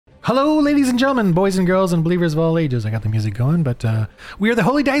Hello, ladies and gentlemen, boys and girls, and believers of all ages. I got the music going, but we are the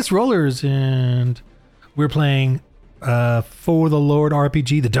Holy Dice Rollers, and we're playing For the Lord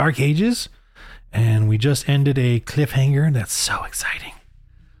RPG, The Dark Ages, and we just ended a cliffhanger. That's so exciting.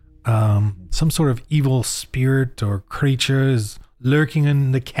 Some sort of evil spirit or creature is lurking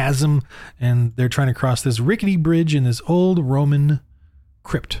in the chasm, and they're trying to cross this rickety bridge in this old Roman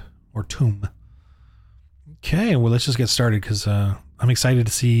crypt or tomb. Okay, well, let's just get started because I'm excited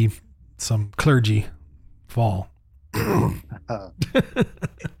to see some clergy fall. Oh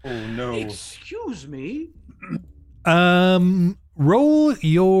no. Excuse me. Roll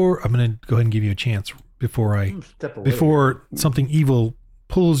your. I'm gonna go ahead and give you a chance before something evil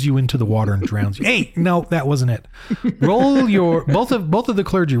pulls you into the water and drowns you. Hey, no, that wasn't it. Roll your both of the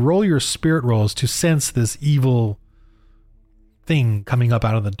clergy. Roll your spirit rolls to sense this evil thing coming up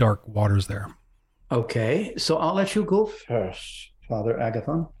out of the dark waters there. Okay, so I'll let you go first, Father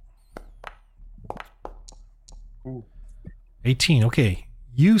Agathon. 18. Okay.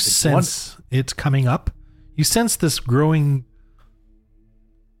 You sense it coming up. You sense this growing,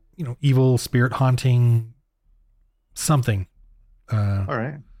 evil spirit haunting something. All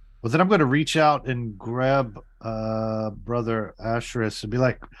right. Well, then I'm going to reach out and grab Brother Asherus and be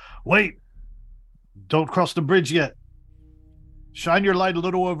like, wait, don't cross the bridge yet. Shine your light a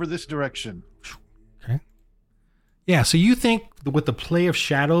little over this direction. Okay. Yeah, so you think with the play of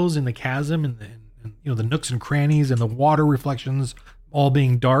shadows in the chasm and the nooks and crannies and the water reflections all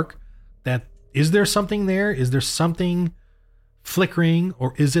being dark, that is there something there? Is there something flickering,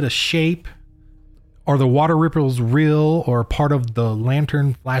 or is it a shape? Are the water ripples real or part of the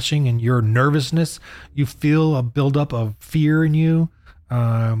lantern flashing and your nervousness? You feel a buildup of fear in you.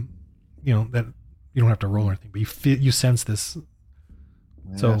 That you don't have to roll or anything, but you sense this.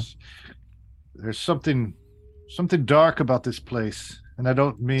 Yes. So there's something dark about this place, and I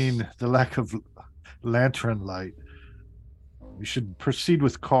don't mean the lack of lantern light. We should proceed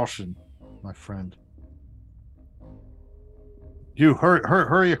with caution, my friend. You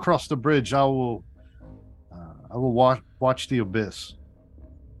hurry across the bridge. I will watch the abyss.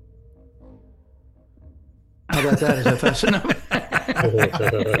 How about that? Is that fast enough?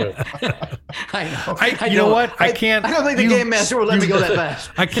 I know. You know what? I can't. I don't think the game master will let me go that fast.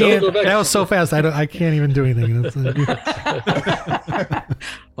 I can't. That was so fast. I can't even do anything.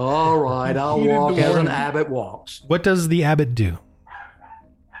 All right, I'll walk as an abbot walks. What does the abbot do?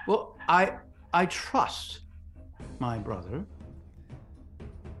 Well, I trust my brother,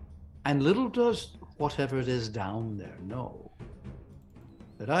 and little does whatever it is down there know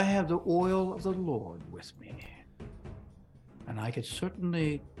that I have the oil of the Lord with me, and I could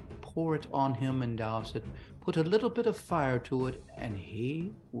certainly pour it on him and douse it, put a little bit of fire to it, and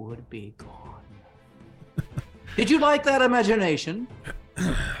he would be gone. Did you like that imagination?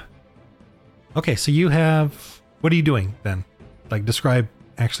 Okay, so what are you doing then? Like, describe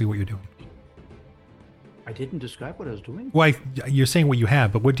actually what you're doing. I didn't describe what I was doing. Well, you're saying what you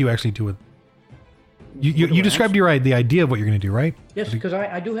have, but what do you actually do with? You described the idea of what you're going to do, right? Yes, because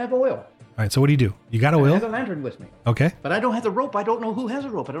I do have oil. All right, so what do you do? You got oil? I have a lantern with me. Okay. But I don't have the rope. I don't know who has a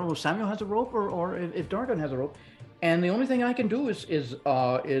rope. I don't know if Samuel has a rope or if Dargon has a rope. And the only thing I can do is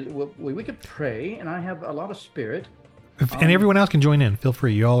we could pray, and I have a lot of spirit. And everyone else can join in. Feel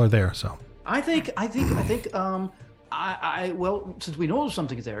free. You all are there, so. I think. Well, since we know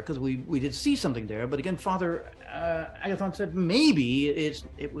something's there, because we did see something there, but again, Father Agathon said maybe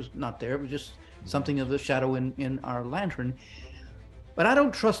it was not there. It was just something of the shadow in our lantern. But I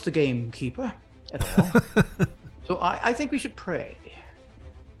don't trust the gamekeeper at all. So I think we should pray.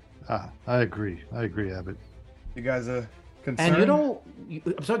 I agree, Abbott. You guys are concerned? And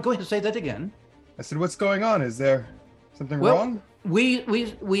I'm sorry, go ahead and say that again. I said, what's going on? Is there something wrong?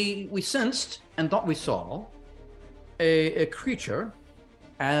 We sensed and thought we saw a creature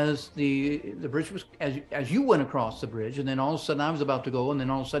as the bridge was, as you went across the bridge, and then all of a sudden I was about to go, and then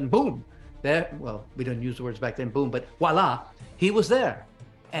all of a sudden, boom, there, well, we didn't use the words back then, boom, but voila, he was there.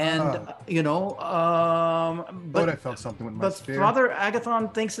 And, Thought I felt something with my spear. But Father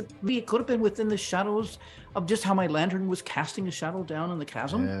Agathon thinks that maybe it could have been within the shadows of just how my lantern was casting a shadow down in the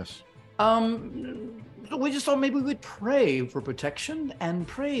chasm. Yes. So we just thought maybe we'd pray for protection and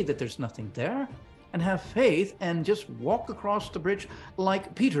pray that there's nothing there, and have faith and just walk across the bridge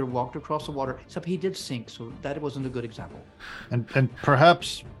like Peter walked across the water, except he did sink, so that wasn't a good example. And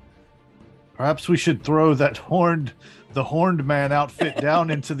perhaps we should throw the horned man outfit down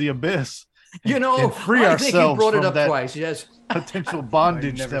into the abyss. And free I ourselves think you brought it from up that twice. Yes, potential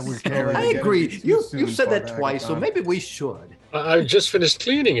bondage that we're carrying. I agree. You said that Father twice, so Agathon. maybe we should. I just finished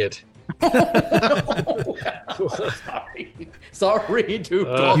cleaning it. Sorry to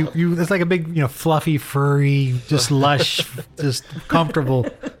talk. It's like a big, fluffy, furry, just lush, just comfortable.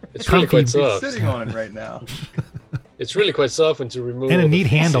 It's really quite He's soft. sitting on it right now. It's really quite soft when to remove. And a all the neat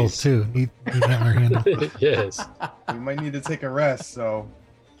handle feces. too. Neat antler handle. Yes. We might need to take a rest, so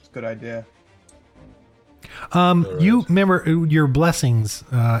it's a good idea. You remember your blessings,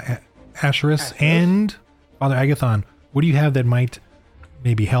 Asherus and Father Agathon. What do you have that might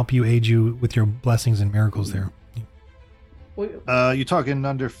maybe help you, aid you with your blessings and miracles there? You talking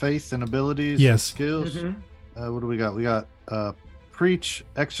under faith and abilities? Yes. And skills. Mm-hmm. What do we got? We got preach,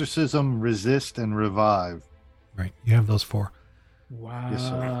 exorcism, resist, and revive. Right. You have those 4. Wow. Yes,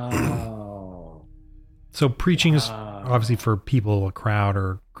 sir. So preaching is obviously for people, a crowd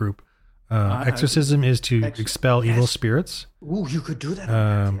or group. Exorcism is to expel evil spirits. Ooh, you could do that.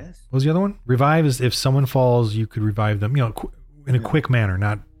 What was the other one? Revive is if someone falls, you could revive them. In a quick manner,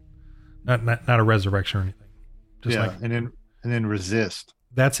 not a resurrection or anything. Just like, and then resist.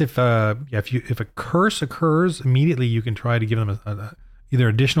 that's if if a curse occurs immediately, you can try to give them either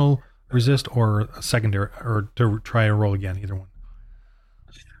additional resist or a secondary, or to try to roll again. Either one.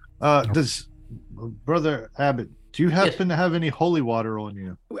 Does Brother Abbott? Do you happen to have any holy water on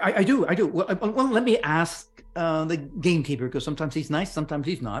you? I do. Well, let me ask the gamekeeper, because sometimes he's nice, sometimes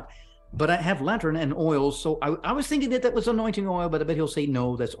he's not. But I have lantern and oil, so I was thinking that was anointing oil, but I bet he'll say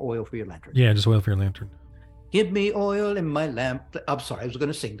no, that's oil for your lantern. Yeah, just oil for your lantern. Give me oil in my lamp. I'm sorry, I was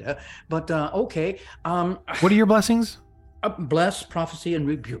going to sing there, but okay. What are your blessings? Bless, prophecy, and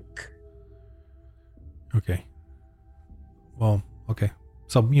rebuke. Okay. Well, okay.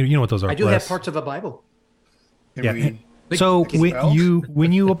 So you know what those are. I do have parts of a Bible. Can we So spell?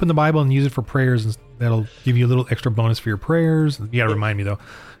 when you open the Bible and use it for prayers, that'll give you a little extra bonus for your prayers. You got to remind me though.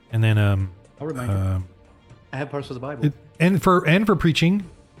 And then I'll remind you. I have parts of the Bible. and for preaching,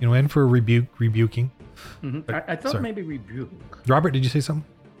 and for rebuking. Mm-hmm. I thought sorry. maybe rebuke. Robert, did you say something?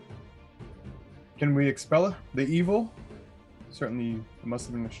 Can we expel the evil? Certainly, it must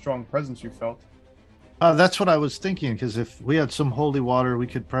have been a strong presence you felt. That's what I was thinking. Because if we had some holy water, we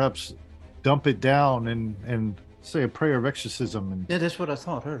could perhaps dump it down and say a prayer of exorcism. And Yeah, that's what I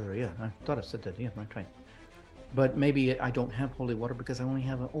thought earlier. Yeah, I thought I said that. Yeah, right. But maybe I don't have holy water because I only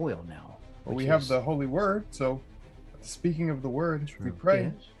have an oil now. Well, we have the holy word, so speaking of the word, we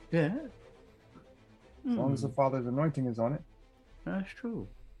pray. Yes. As long as the Father's anointing is on it. That's true.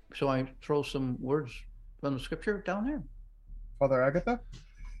 So I throw some words from the scripture down there. Father Agatha,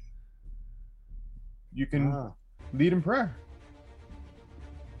 you can lead in prayer.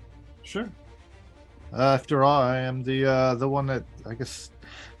 Sure. After all, I am the one that I guess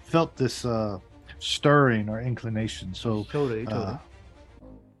felt this stirring or inclination. So Totally.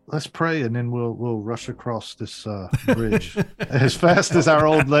 let's pray, and then we'll rush across this bridge as fast as our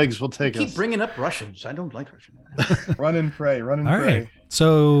old legs will take us. Keep bringing up Russians. I don't like Russian. Run and pray. Run and All pray. right.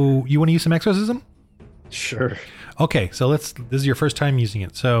 So you want to use some exorcism? Sure. Okay. So this is your first time using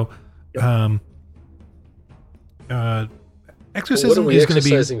it. So, exorcism What are we is going to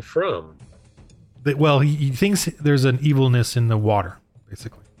be. exercising from? Well, he thinks there's an evilness in the water,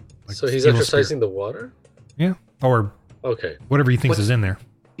 basically. Like So he's evil exercising spirit. the water? Yeah. Or Okay. whatever he thinks is in there.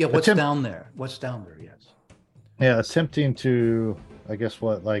 Yeah, what's Attempt- down there? What's down there? Yes. Yeah, attempting to, I guess,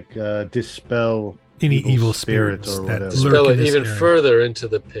 dispel Any evil spirits spirits or that whatever. lurk Spell in it this even area. further into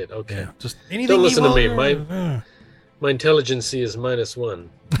the pit. Okay. Yeah. Just anything Don't listen to evil, me. My intelligence is -1.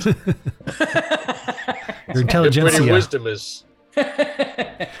 Your Everybody intelligentsia. wisdom is.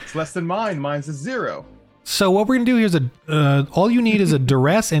 It's less than mine. Mine's a 0. So what we're gonna do here is all you need is a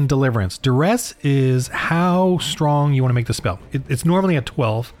duress and deliverance. Duress is how strong you want to make the spell. It's normally a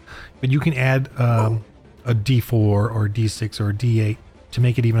 12, but you can add a D4 or a D6 or a D8 to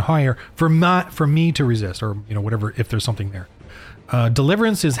make it even higher for me to resist, or whatever, if there's something there.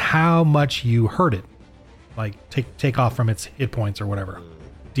 Deliverance is how much you hurt it, like take off from its hit points or whatever.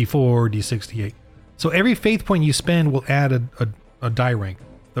 D4, D6, D8. So every faith point you spend will add a die rank.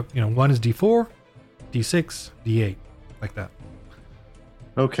 One is D4. D6, D8, like that.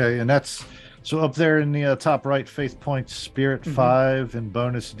 Okay, and that's so up there in the top right, faith points, spirit 5 and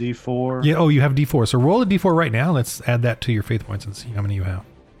bonus D4. Yeah. Oh, you have D4. So roll a D4 right now. Let's add that to your faith points and see how many you have.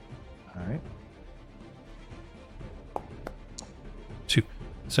 All right. 2.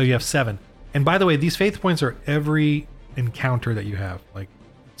 So you have 7. And by the way, these faith points are every encounter that you have.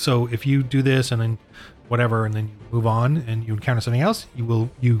 So if you do this and then whatever, and then you move on and you encounter something else,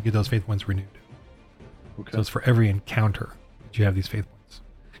 you get those faith points renewed. Okay. So it's for every encounter that you have these faith points.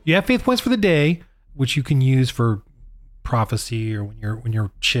 You have faith points for the day, which you can use for prophecy, or when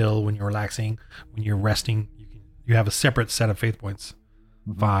you're chill, when you're relaxing, when you're resting. You have a separate set of faith points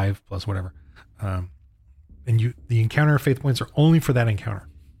 5 plus whatever. And the encounter faith points are only for that encounter.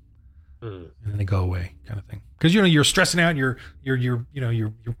 And then they go away, kind of thing. Because you're stressing out. You're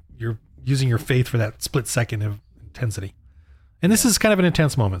using your faith for that split second of intensity. And this is kind of an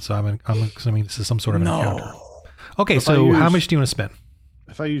intense moment, so I'm assuming this is some sort of an encounter. Okay, so how much do you want to spend?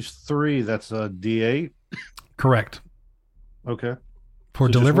 If I use 3, that's a D8. Correct. Okay. For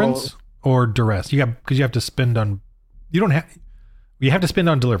So just deliverance or duress, because you have to spend on. You have to spend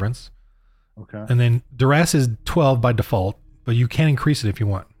on deliverance. Okay. And then duress is 12 by default, but you can increase it if you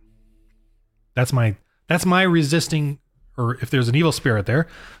want. That's my resisting, or if there's an evil spirit there,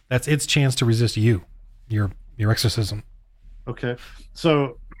 that's its chance to resist your exorcism. Okay.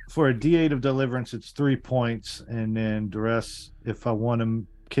 So for a D8 of deliverance, it's 3 points, and then duress, if I want to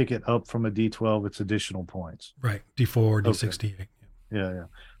kick it up from a D12, it's additional points. Right. D4, D6, D8. Yeah.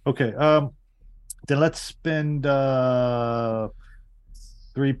 Okay. Then let's spend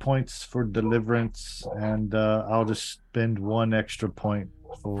 3 points for deliverance, and I'll just spend 1 extra point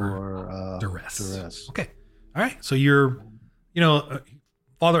for duress. Okay. All right. So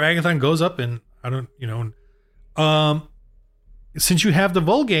Father Agathon goes up, and since you have the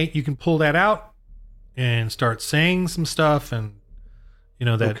Vulgate, you can pull that out and start saying some stuff, and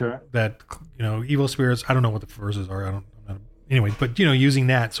that evil spirits. I don't know what the verses are. Anyway, but using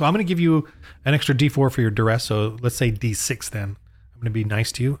that. So I'm going to give you an extra D4 for your duress. So let's say D6 then. I'm going to be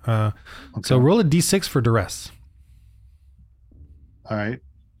nice to you. So roll a D6 for duress. All right,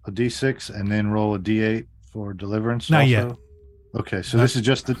 a D6, and then roll a D8 for deliverance. Not also? yet. Okay, so this is the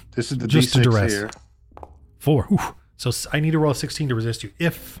just D6 the duress. here. 4. Oof. So I need to roll a 16 to resist you.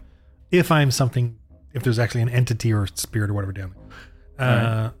 If there's actually an entity or spirit or whatever down there.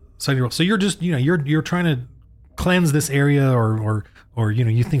 Right. So you're just you're trying to cleanse this area, or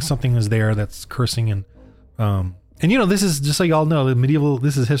you think something is there that's cursing, and this is just so y'all know, the medieval,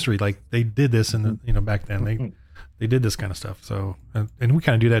 this is history. Like they did this in the back then. They did this kind of stuff. So and we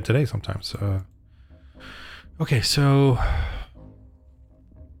kind of do that today sometimes. Okay, so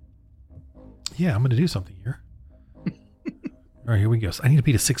yeah, I'm going to do something here. All right, here we go. So I need to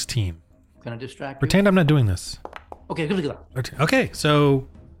beat a 16. Can I distract you? Pretend I'm not doing this. Okay, good. Okay, so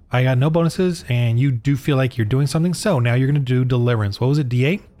I got no bonuses, and you do feel like you're doing something. So now you're going to do deliverance. What was it,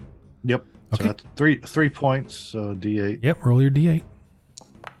 D8? Yep. Okay. So that's 3 points, so D8. Yep, roll your D8.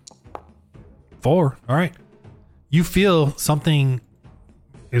 4. All right. You feel something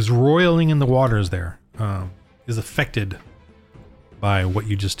is roiling in the waters there, is affected by what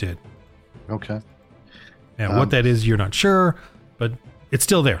you just did. Okay. Now, what that is, you're not sure, but it's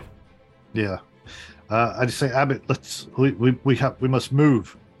still there. Yeah. I just say, Abbott, we must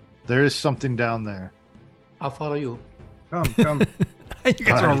move. There is something down there. I'll follow you. Come. You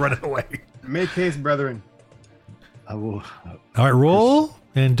guys are all running away. Make haste, brethren. I will. All right, roll,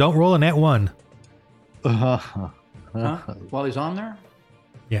 and don't roll a nat 1. Huh? While he's on there?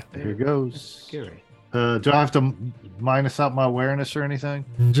 Yeah. Here goes. That's scary. Do I have to minus out my awareness or anything?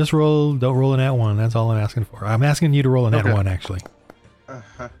 Just don't roll a nat 1. That's all I'm asking for. I'm asking you to roll a nat 1, actually.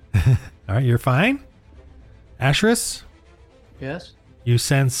 Uh-huh. All right, you're fine. Asheris, Yes? you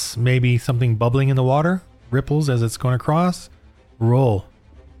sense maybe something bubbling in the water, ripples as it's going across. Roll.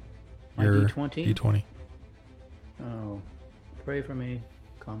 My Your D20? D20. Oh, pray for me,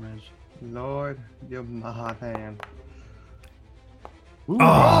 comrades. Lord, give him a hot hand.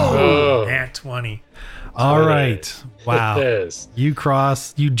 Oh, nat 20. All right. Wow. Yes. You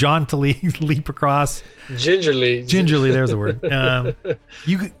jauntily leap across. Gingerly. There's the word.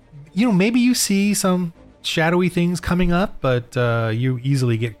 Maybe you see some shadowy things coming up, but you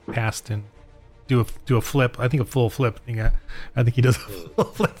easily get past and do a flip. I think a full flip. I think he does a full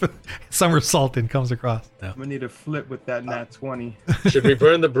flip, somersault, and comes across. No. I'm gonna need a flip with that nat 20. Should we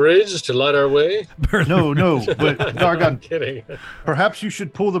burn the bridge to light our way? No, but I'm Dargon, kidding. perhaps you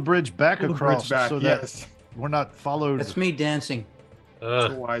should pull the bridge back Pull the across bridge back, so yes. that we're not followed. That's me dancing.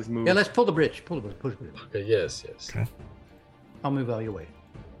 That's a wise move. Yeah, let's pull the bridge. Pull the bridge. Okay, yes. Okay. I'll move out of your way.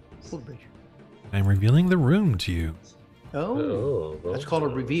 Pull the bridge. I'm revealing the room to you. Oh, that's called a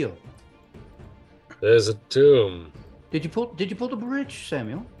reveal. There's a tomb. Did you pull the bridge,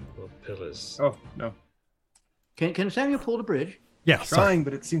 Samuel? Oh, pillars. Oh, no. Can Samuel pull the bridge? Yeah, sorry. Trying,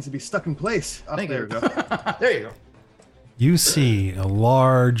 but it seems to be stuck in place. Oh, Thank there you. we go. There you go. You see a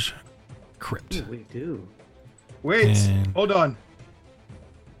large crypt. Ooh, we do. Wait, And hold on.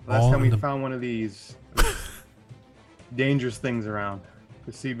 Last all time we in the- found one of these dangerous things around.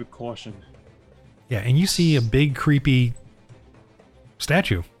 Proceed with caution. Yeah, and you see a big creepy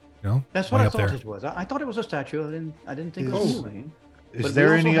statue. That's way what I up thought there. it was. I thought it was a statue. I didn't think it was moving. Is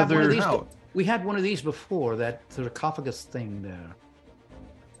there any other? We had one of these before, that sarcophagus thing there.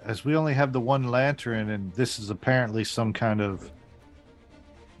 as we only have the one lantern, and this is apparently some kind of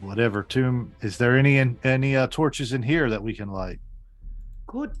whatever tomb, is there any torches in here that we can light?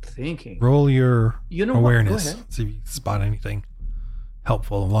 Good thinking. Roll your You know what? Go awareness. ahead. See if you spot anything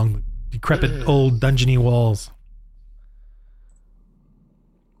helpful along the decrepit old dungeony walls.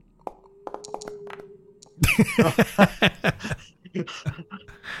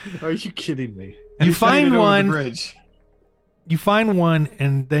 Are you kidding me? You He's cutting find it over the one. bridge. You find one,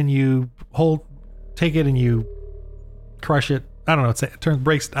 and then you take it, and you crush it. I don't know. It turns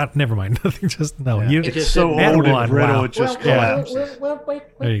breaks. Never mind. Nothing. Just no. Yeah. You It just So said old one, and brittle, wow. it just Well, collapses. Wait,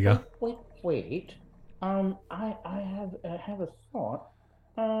 There you go. wait. I have a thought.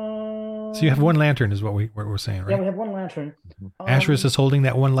 So you have one lantern, is what we're saying, Yeah, we right? have one lantern. Asherus is holding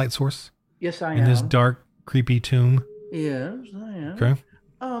that one light source Yes, I in am. this dark, creepy tomb. Yes, I am. Okay.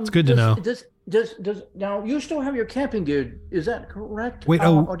 It's good to know. Does now you still have your camping gear? Is that correct? Wait,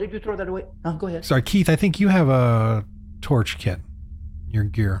 or did you throw that away? Go ahead. Sorry, Keith. I think you have a torch kit. Your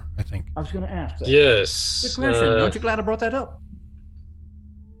gear, I think. I was going to ask that. Yes. Good question. Aren't you glad I brought that up?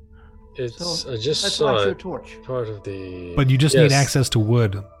 It's So, I just That's saw why your it. torch. Part of the. But you just Yes. need access to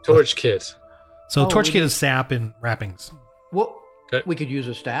wood. Torch kit. So Oh, torch we kit need- is sap and wrappings. Well, Okay. we could use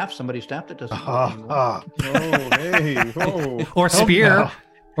a staff. Somebody's staff that doesn't work anymore. Oh, hey, whoa. Or spear. now.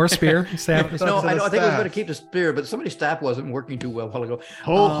 Or spear. Sap. That's No, a I think I was staff. going to keep the spear, but somebody's staff wasn't working too well a while ago.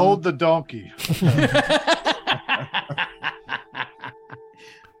 Hold the donkey.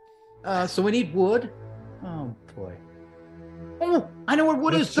 So we need wood. Oh boy. Oh, I know where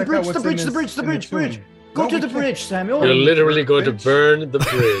wood Let's is. The check out bridge. The what's bridge. in The this- bridge. The in bridge. tomb. Bridge. Go No, to we the can't. bridge, Samuel. You're literally going to Bridge? burn the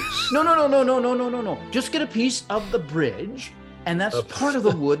bridge. No. Just get a piece of the bridge, and that's Oh. part of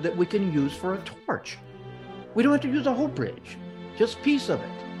the wood that we can use for a torch. We don't have to use the whole bridge, just a piece of it.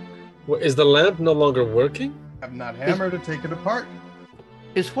 What, is the lamp no longer working? I'm not hammered to take it apart.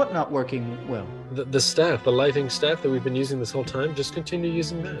 Is what not working well? The staff, the lighting staff that we've been using this whole time, just continue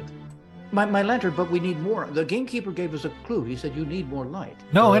using that. My lantern, but we need more. The gamekeeper gave us a clue. He said you need more light.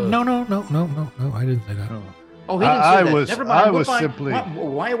 No, Uh, no. I didn't say that. Oh, he didn't say I that. was- Never mind. I we're was fine. simply-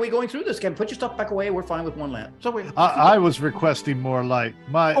 Why are we going through this game? Put your stuff back away. We're fine with one lamp. So we're. I was requesting more light.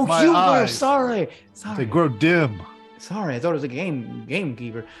 My you were eyes, sorry. they Sorry. grow dim. Sorry, I thought it was a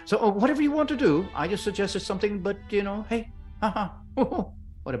gamekeeper. So whatever you want to do, I just suggested something. But hey, haha.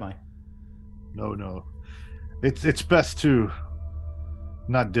 What am I? No. It's best to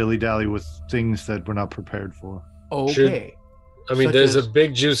not dilly-dally with things that we're not prepared for. Okay. I mean, Such there's as- a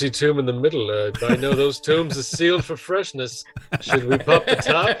big juicy tomb in the middle. I know those tombs are sealed for freshness. Should we pop the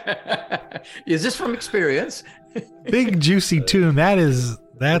top? Is this from experience? Big juicy tomb.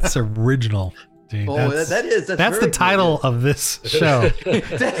 That's original. Dude, Oh, that's that's the very title of this show. good.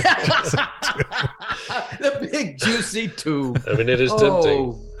 The big juicy tomb. I mean, it is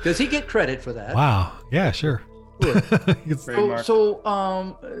tempting. Does he get credit for that? Wow. Yeah, sure. Good. It's- Trademark.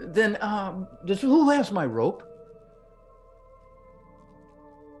 Then who has my rope?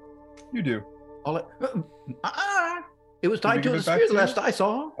 You do. It was Did we tied to give the it back spear to the you? last I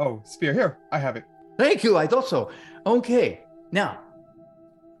saw. Oh, spear. Here, I have it. Thank you. I thought so. Okay. Now,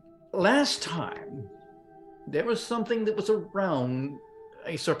 last time there was something that was around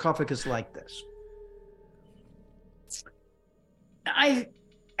a sarcophagus like this. I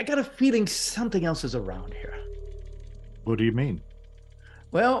got a feeling something else is around here. What do you mean?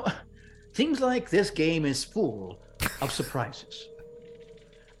 Well, seems like this game is full of surprises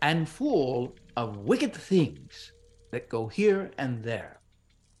and full of wicked things that go here and there.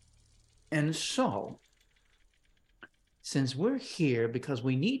 And so, since we're here because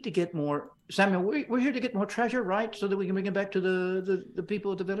we need to get more, Samuel, we're here to get more treasure, right? So that we can bring it back to the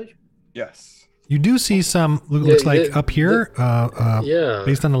people of the village? Yes. You do see some, looks like yeah, up here, Yeah.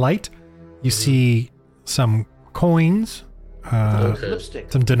 based on the light, you see some coins, Okay.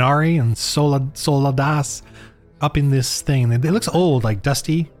 Lipstick. some denarii and soladas up in this thing. It looks old, like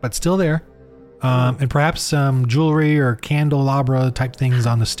dusty, but still there. And perhaps some jewelry or candelabra type things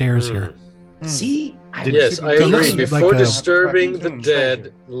on the stairs here. See? Yes, I So it agree. looks Before like a- disturbing the Treasure.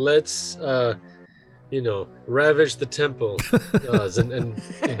 dead, let's, ravage the temple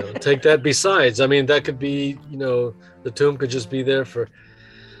and take that. Besides, I mean, that could be, the tomb could just be there for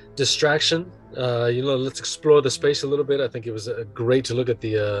distraction. Let's explore the space a little bit. I think it was great to look at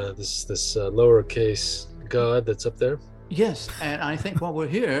the this lowercase god that's up there. Yes, and I think while we're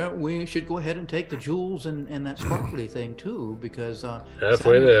here, we should go ahead and take the jewels and that sparkly thing too, because Halfway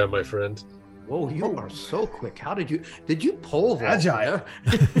Samuel- there, my friend. Whoa, you are so quick. How did you pole vault Agile.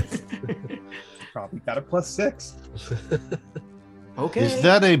 there? Probably got a +6. Okay. Is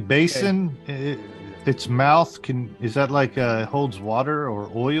that a basin? its mouth is that like holds water or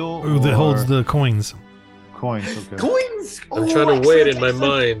oil? Ooh, that or holds the coins. coins. Okay. Coins. I'm Oh, trying to wait in excellent,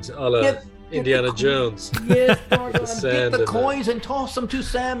 my excellent. mind, a la Get the Indiana coins. Jones. Yes, Doggone. sand Get the and the- coins and toss them to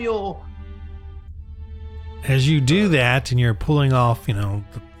Samuel. As you do that, and you're pulling off, the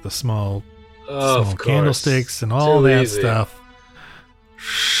small, Of small course. candlesticks and all Too that easy. stuff,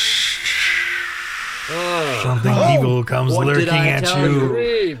 Ah, something evil comes What did lurking I at tell you.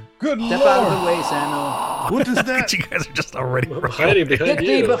 Reed, Good Step lord! out of the way, Samuel. What is that? You guys are just already I'm hiding behind Get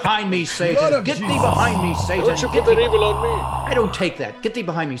thee you. behind me, Blood Satan. of Get thee Jesus. behind me, Satan. Don't you Get put that thee- evil on me. I don't take that. Get thee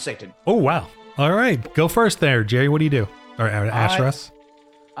behind me, Satan. Oh wow! All right, go first there, Jerry. What do you do? Or Ashras?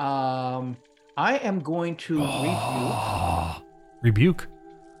 I am going to rebuke Rebuke.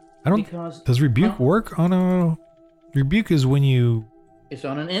 I don't. because Does rebuke work on a? Rebuke is when you. it's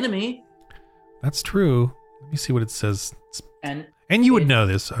on an enemy, That's true. Let me see what it says. and And you would it- know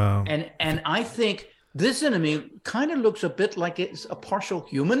this. and I think this enemy kind of looks a bit like it's a partial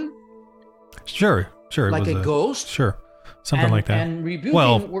human, Sure. It like was a ghost. Sure. Something and, like that. And rebuking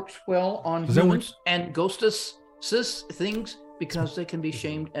Well, works well on does that work? humans and ghostess things because they can be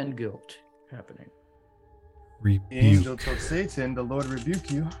shamed and guilt happening. Angel Rebuke. told Satan, the Lord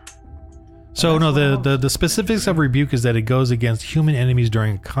rebuke you. So no, That's what the specifics of rebuke is that it goes against human enemies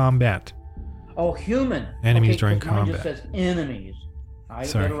during combat. Oh, human. Enemies Okay, during 'cause mine just combat. says enemies. I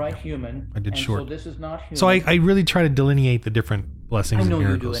Sorry, better write yeah. human. I did and short. So this is not human. So I really try to delineate the different blessings I know and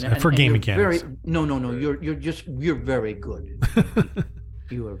you do, miracles for game you're mechanics. No. You're very good.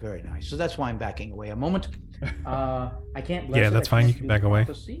 You are very nice. So that's why I'm backing away a moment. I can't. Bless Yeah, it. that's I fine. can't You can do back away.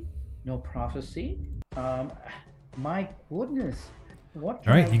 prophecy. No prophecy. My goodness. What? All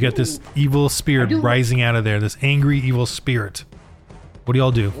can right, I you got do? this evil spirit I do- rising out of there. This angry evil spirit. What do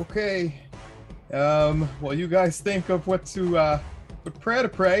y'all do? Okay. Well, you guys think of what prayer to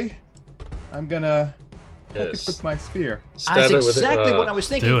pray. I'm gonna poke it Yes. with my spear. Stab That's it with exactly it. what I was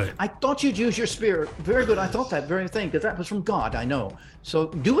thinking. do it. I thought you'd use your spear. Very good. I thought that very thing because that was from God. I know. So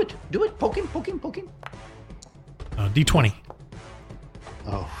do it. Do it. Poke him. Poke him. Poke him. D20.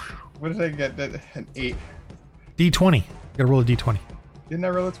 Oh, What did I get? An 8. D20. You gotta roll a D20. Didn't I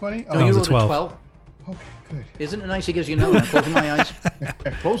roll a 20? No, it you was a rolled 12. 12. Okay, good. Isn't it nice? He gives you another one. Closing my eyes.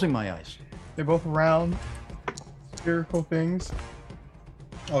 Closing my eyes. They're both round, spherical things.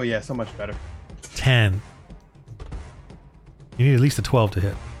 Oh yeah, so much better. 10. You need at least a 12 to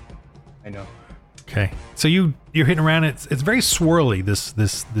hit. I know. Okay. So you're hitting around. It's very swirly.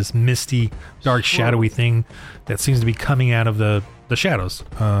 This misty, dark, shadowy thing that seems to be coming out of the shadows.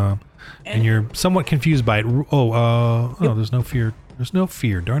 And you're somewhat confused by it. Oh, there's no fear. There's no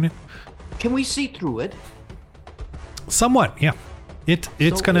fear. Darn it. Can we see through it? Somewhat. Yeah. It's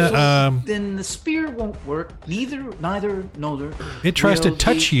So- gonna. so then the spear won't work. Neither. It tries to will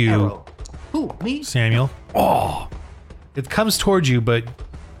touch the you. arrow. Who? Me? Samuel. Oh. It comes towards you, but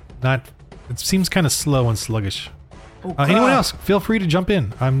not. It seems kind of slow and sluggish. Oh, Anyone crap. else? Feel free to jump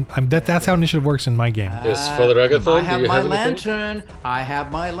in. That's how initiative works in my game. Yes, Father Agathon, I do have you my have anything? lantern. I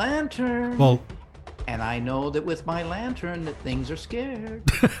have my lantern. Well, And I know that with my lantern that things are scared.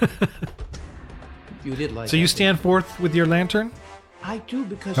 You did like so you that, stand forth with your lantern. didn't you? I do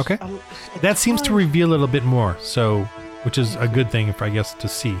because Okay. at That seems to times- reveal a little bit more. So, which is a good thing, I guess, to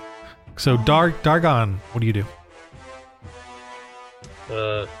see. So, Dargon, what do you do?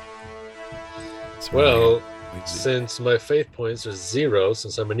 That's what I Well, got. since my faith points are 0,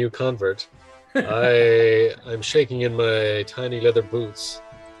 since I'm a new convert, I'm shaking in my tiny leather boots,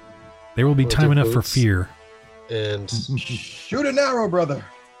 there will be We'll time do enough for boots. fear. and Shoot an arrow, brother.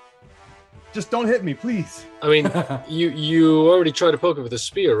 Just don't hit me, please. I mean, you already tried to poke it with a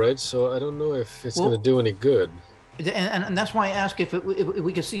spear, right? So I don't know if it's Well- going to do any good. and that's why I asked if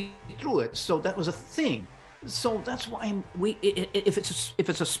we could see through it. So that was a thing. So that's why if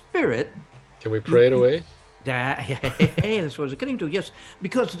it's a spirit. Can we pray it away? That's what I was getting to. Yes,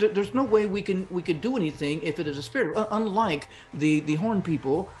 because there's no way we could do anything if it is a spirit. Unlike the horn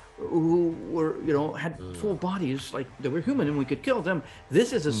people who were had full bodies, like they were human, and we could kill them.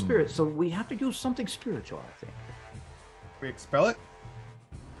 This is a spirit, so we have to use something spiritual, I think. We expel it.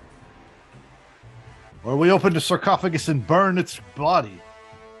 or we open the sarcophagus and burn its body.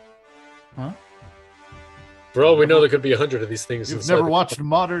 Huh? For all we know, there could be 100 of these things. You've inside never the- watched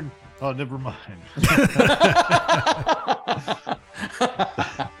modern. Oh, never mind.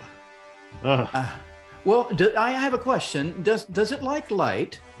 Well, I have a question. Does it like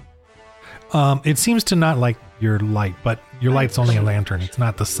light? It seems to not like your light, but your light's only a lantern. It's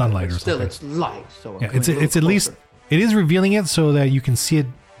not the sunlight or Still, something. it's light. So I'm Yeah, coming it's a little at least closer. it is revealing it so that you can see it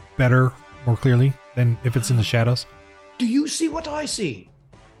better, more clearly than if it's in the shadows. Do you see what I see?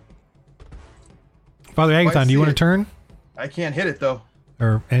 Father Agathon, do you see want to it. turn? I can't hit it though.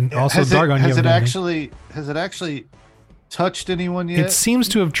 And also, has Dargon, you has haven't it done anything. actually touched anyone yet? It seems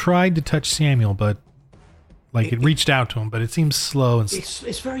to have tried to touch Samuel, but it reached out to him, but it seems slow and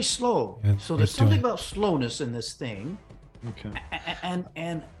It's very slow. Yeah, So there's it's doing something it. about slowness in this thing, Okay.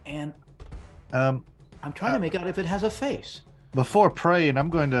 and Um, I'm trying to make out if it has a face. before praying, I'm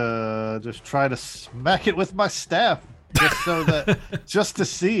going to just try to smack it with my staff, just to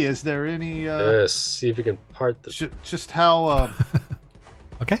see is there any Yes. See if you can part the. just how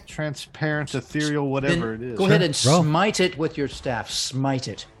okay. transparent, ethereal, whatever Then it is. go ahead and Roll. smite it with your staff. Smite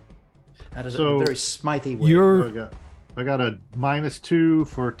it. That is So, a very smithy way. You're I got a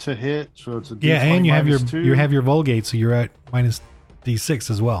 -2 to hit, so it's a D20 yeah, and you have -2. you have your Vulgate, so you're at minus D6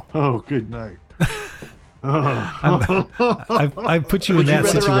 as well. Oh, good night. Oh. I've put you in Would you that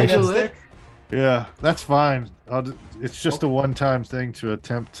rather I situation. do it? Yeah, that's fine. It's just a one-time thing to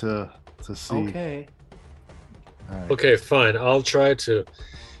attempt to see. Okay. All right. Okay, fine. I'll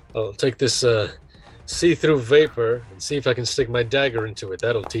take this see-through vapor and see if I can stick my dagger into it.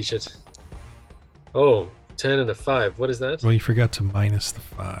 That'll teach it. Oh, 10 and a 5. What is that? Well, you forgot to minus the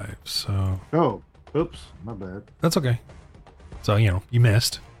 5, so Oh, oops, my bad. that's okay. So you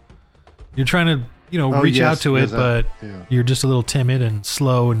missed. You're trying to Oh, reach out yes, to it, yes, but yeah. you're just a little timid and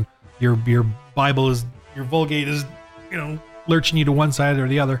slow, and your Vulgate is lurching you to one side or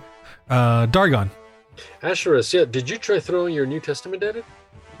the other. Dargon. Asherus, yeah. Did you try throwing your New Testament at it?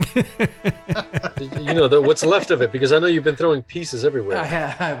 What's left of it? Because I know you've been throwing pieces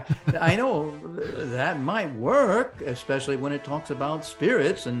everywhere. I know that might work, especially when it talks about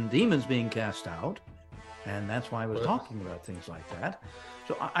spirits and demons being cast out. And that's why I was What? talking about things like that.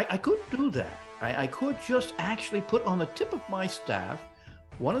 So I could do that. I could just actually put on the tip of my staff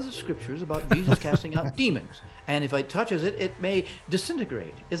one of the scriptures about Jesus casting out demons. And if it touches it, it may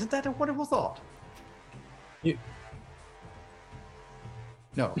disintegrate. Isn't that a wonderful thought? You-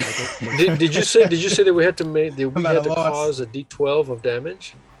 No. Did you say that we had to make that we I'm at had a to loss. cause a D12 of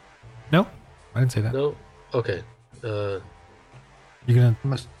damage? No, I didn't say that. No. Okay. You're gonna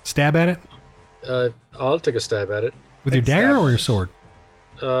Must- stab at it I'll take a stab at it. with your dagger or your sword?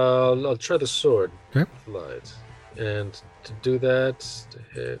 I'll try the sword. Okay. Light. And to do that, to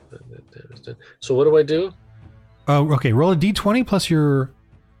hit. And then damage done. So what do I do? Oh, okay. Roll a d20 plus your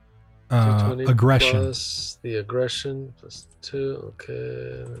 220 aggression. Plus the aggression plus 2.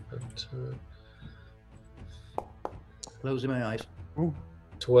 Okay. Closing my eyes.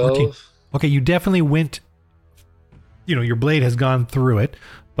 12. 14. Okay, you definitely went. Your blade has gone through it,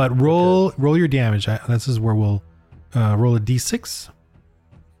 but roll your damage. This is where we'll roll a d6.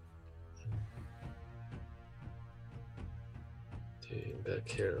 Back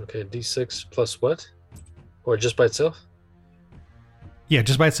here. Okay, D6 plus what? Or just by itself? Yeah,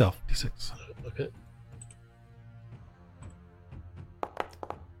 just by itself. D6. Okay.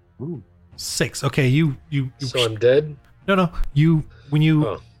 Ooh. 6. Okay, you So I'm dead? No. When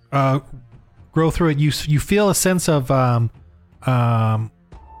you Oh. grow through it, you feel a sense of well, let me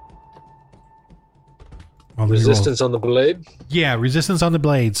roll. Resistance on the blade? Yeah, resistance on the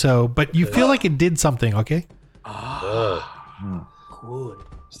blade. So, but you feel like it did something. Okay. Ah. Good.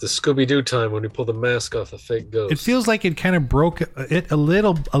 It's the Scooby-Doo time when we pull the mask off a fake ghost. It feels like it kind of broke it a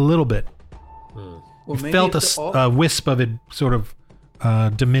little bit. Well, You maybe felt if all- a wisp of it sort of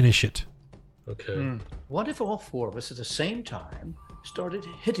diminish it. Okay. What if all four of us at the same time started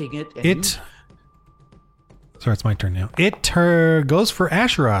hitting it? And It. Sorry, it's my turn now. It goes for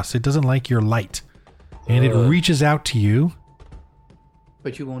Asheros. It doesn't like your light, and it reaches out to you.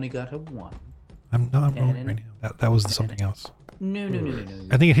 But you only got a one. I'm rolling right now. That was something else. No.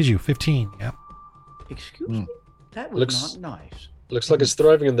 I think it hit you. 15. Yeah. Excuse me? That was Looks- not nice. Looks like it's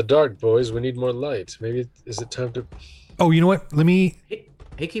thriving in the dark, boys. We need more light. Maybe is it time to... Oh, you know what? Let me.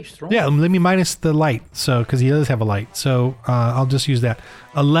 He keeps throwing. Yeah, let me minus the light. So, because he does have a light. So, I'll just use that.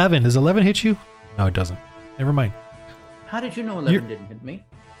 11. Does 11 hit you? No, it doesn't. Never mind. How did you know 11 didn't hit me?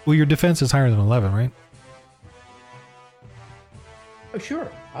 Well, your defense is higher than 11, right? Oh,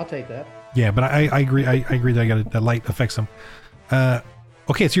 sure. I'll take that. Yeah, but I agree. I agree that that light affects them.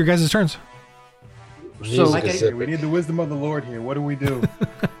 Okay, it's your guys' turns. So, like Music is I- epic. We need the wisdom of the Lord here. What do we do?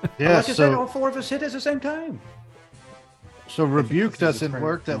 yeah, Like I said, all so four of us hit at the same time. rebuke doesn't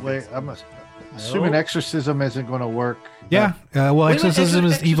work that way. I'm assuming exorcism isn't going to work. Yeah. Well, Wait, exorcism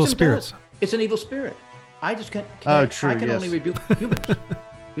is evil exorcism spirits. does. It's an evil spirit. I just can't. Oh, true, I can yes. only rebuke humans.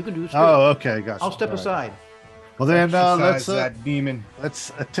 You can do spirits. Oh, okay, gotcha. I'll step All right. aside. Well, then Exorcise that demon.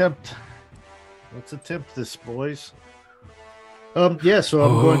 let's attempt this, boys. Yeah, so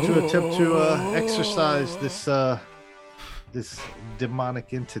I'm going to attempt to exorcise this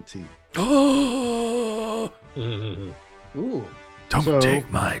demonic entity. Mhm. Ooh. Don't So- take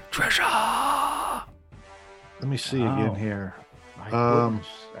my treasure. Let me see Wow. again here. My Um, goodness.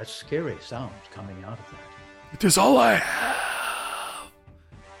 That's scary sounds coming out of that. It is all I have.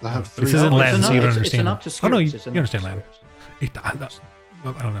 I have 3. This isn't Oh, Latin, it's so you don't enough- understand. It's enough to Oh, no, spirits. you It's enough understand to Latin. spirits.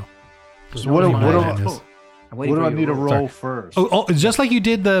 I don't know. So what do What I, I'm waiting what do for I you need to roll. roll first? Oh, just like you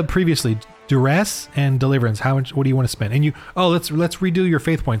did the previously, duress and deliverance. How much? What do you want to spend? And you. Oh, let's redo your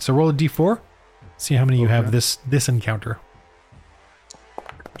faith points. So roll a d4. See how many you have this encounter.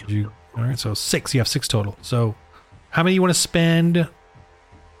 All right, so 6. You have 6 total. So, how many you want to spend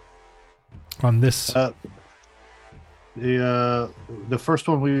on this? The first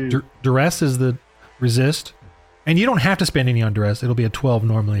one we Duress is the resist, and you don't have to spend any on duress. It'll be a 12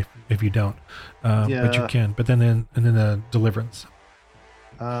 normally if you don't, but you Yeah. can. But then the deliverance.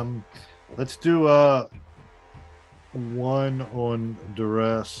 let's do 1 on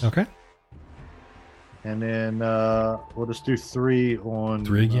duress. Okay. And then we'll just do 3 on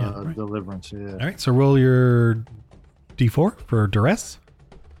 3 again, right. deliverance. Yeah. All right. So roll your d4 for duress.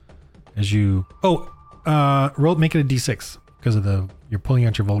 As you roll, make it a d6 because of you're pulling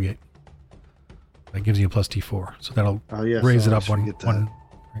out your Vulgate. That gives you a plus d4, so that'll Oh yes, raise it I up always one. forget that. One.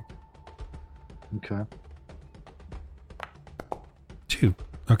 Okay. 2.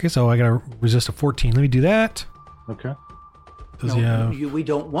 Okay, so I gotta resist a 14. Let me do that. Okay. Does he have? We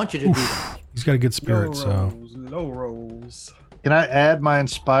don't want you to do that. He's got a good spirit, so. Low rolls. Can I add my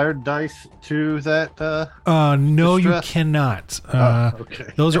inspired dice to that? No, you Distress? cannot. Okay.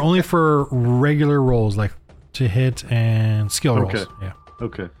 Those are only for regular rolls, like to hit and skill rolls. Okay. Yeah,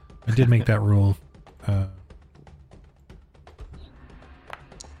 Okay. I did make that rule.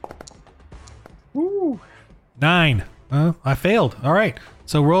 Woo. 9. I failed. All right.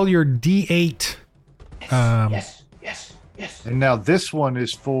 So roll your d8. Yes, yes, yes. And now this one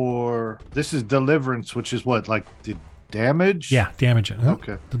is this is deliverance, which is what, like the damage? Yeah, damage it. Huh?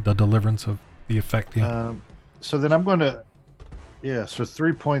 Okay. The deliverance of the effect. Yeah. So then I'm gonna, so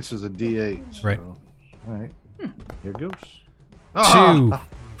 3 points is a D8. So, Right. All right. Here goes. 2.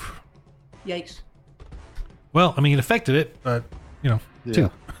 Yikes. Well, I mean, it affected it, but Yeah. 2.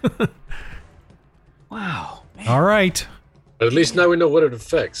 Wow. Man. All right. But at least now we know what it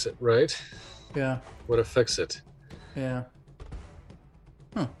affects, right? Yeah. What affects it? Yeah.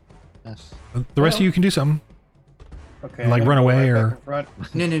 Yes. The rest of you can do something. Okay. Like I'm run gonna go away right or- back in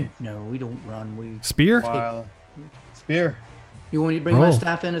front No, we don't run. We. Spear. while spear. You want me to bring my Roll.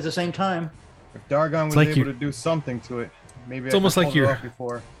 staff in at the same time? If Dargon was like able you- to do something to it, maybe It's I almost could like pull it you're- off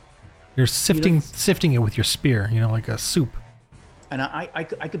before. You're sifting it with your spear, like a soup. And I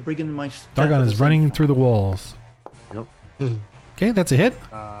could bring in my staff. Dargon at the is same running time. through the walls. Yep. Okay, that's a hit.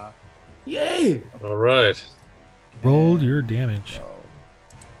 Yay! All right. Roll your damage.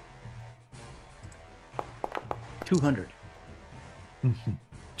 200.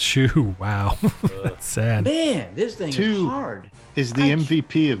 Chew. Wow. That's sad. Man, this thing is Two. hard. Is the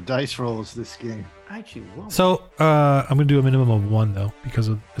MVP of dice rolls this game? Actually, whoa. So I'm gonna do a minimum of 1 though, because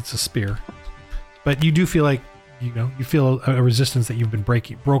it's a spear. But you do feel like you feel a resistance that you've been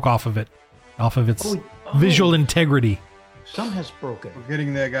broke off of its Oh. visual integrity. Some has broken. We're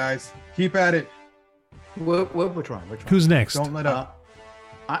getting there, guys. Keep at it. We're trying. We're trying. Who's next? Don't let up.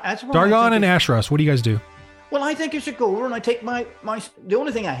 That's what I Dargon think and is- Ashras. What do you guys do? Well, I think you should go over and I take my the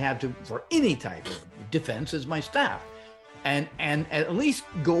only thing I have to for any type of defense is my staff, and at least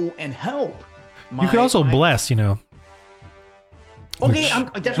go and help. You could also bless. Okay,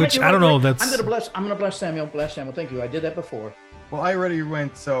 Which- that's which, right, I don't right, know, right. that's- I'm gonna bless Samuel. Bless Samuel. Thank you. I did that before. Well, I already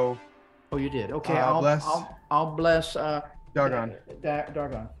went, so Oh, you did. Okay, Bless. I'll bless Dargon.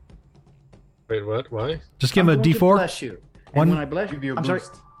 Dargon. Wait, what? Why? Just give him a I'm going to D4. Bless you. And One- when I bless Give you a I'm sorry.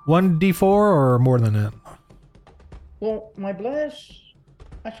 boost. 1 D4 or more than that. Well, my bless,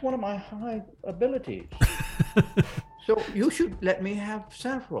 that's one of my high abilities. So you should let me have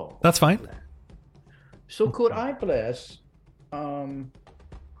several. That's fine. So could I bless? When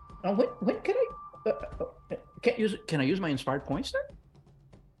can I? Can I use my inspired points then?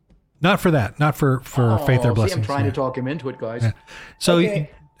 Not for that. Not for faith or See, blessings. I'm trying yeah. to talk him into it, guys. Yeah. So,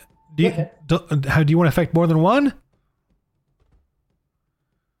 Okay. do you, how do you want to affect more than 1?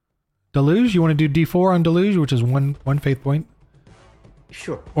 Deluge? You want to do D4 on Deluge, which is one faith point,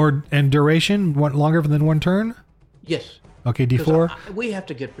 Sure. and duration longer than 1 turn? Yes. Okay, 'Cause D4. we have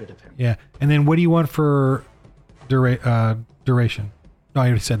to get rid of him. Yeah, and then what do you want for duration? No, I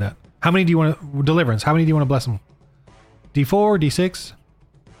already said that. How many do you want to deliverance? How many do you want to bless him? D4, D6.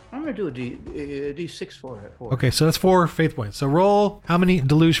 I'm gonna do a D6 for it. Okay, so that's 4 faith points. So roll how many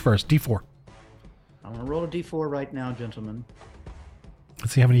Deluge first? D4. I'm gonna roll a D4 right now, gentlemen.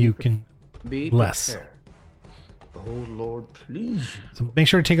 Let's see how many you can. Be Less. prepared. Oh, Lord, please. So make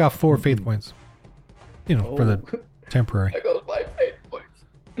sure to take off 4 faith points. You know, for the temporary. There goes my faith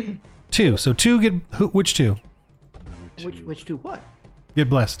points. 2. So 2 get which 2? Which two what? Get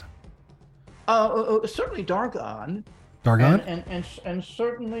blessed. Certainly Dargon. Dargon? And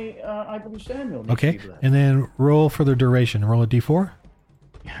certainly, I believe Samuel. Needs Okay. to be blessed. And then roll for the duration. Roll a d4.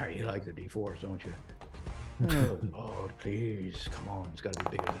 Yeah, you like the D4s, don't you? Oh, Lord, please. Come on. It's got to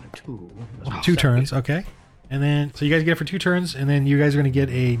be bigger than a 2. Must be 2 second. turns. Okay. And then, so you guys get it for 2 turns, and then you guys are going to get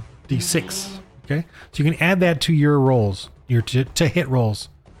a d6. Okay. So you can add that to your rolls, your to hit rolls.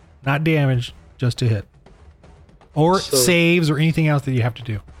 Not damage, just to hit. Or So- saves or anything else that you have to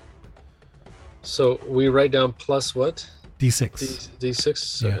do. So we write down plus what? D6.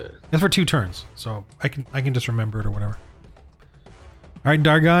 D6? Yeah. That's for 2 turns. So I can just remember it or whatever. All right,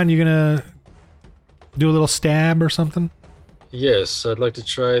 Dargon, you gonna do a little stab or something? Yes, I'd like to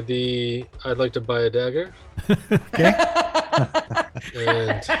try I'd like to buy a dagger. Okay.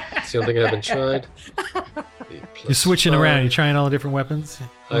 And it's the only thing I haven't tried. You're switching around. You're trying all the different weapons.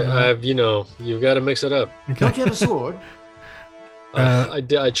 I've, you've got to mix it up. Don't you have a sword?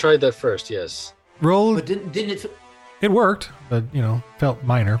 I tried that first, yes. Roll. But didn't it? It worked, but felt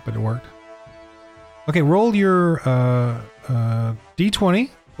minor, but it worked. Okay, roll your d20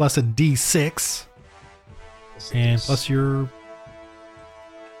 plus a d6 and plus your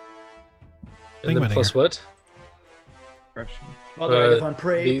And then plus what? Mother, if I'm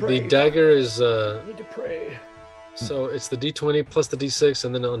pray. The dagger is I need to pray. so it's the d20 plus the d6,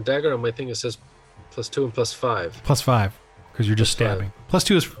 and then on dagger on my thing it says plus 2 and plus 5. plus 5 because you're just Plus 5. stabbing. Plus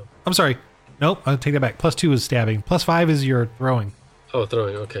 2 is. I'm sorry. Nope, I'll take that back. Plus 2 is stabbing. Plus 5 is your throwing Oh,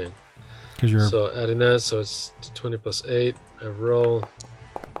 throwing. Okay. because you're. So adding that, so it's 20 plus 8. I roll.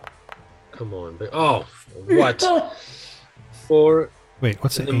 Come on. Oh, what? 4. Wait,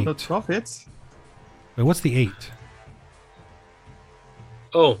 what's the and So 8? 12 hits. Wait, what's the 8?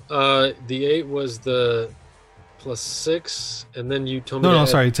 Oh, the 8 was the plus 6, and then you told me No, to no, add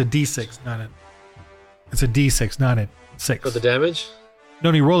sorry. It's a d6, not a. It's a d6, not a 6. for the damage.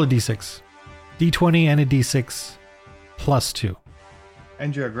 No, you roll a d6. D20 and a d6 plus 2.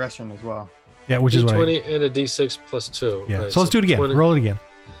 And your aggression as well. Yeah, which is what I. D20 and a d6 plus 2. Yeah, Right, so let's do it again. 20 Roll it again.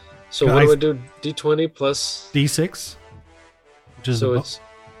 So No, what do I- I do? D20 plus. D6, which is So the, it's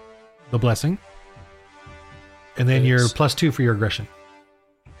the blessing. And then Okay, your s- plus 2 for your aggression.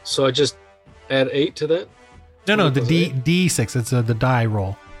 so I just add 8 to that. No, no, 20 the plus D6. It's the die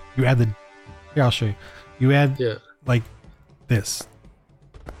roll. You add the. Here, I'll show you. You add Yeah. like this.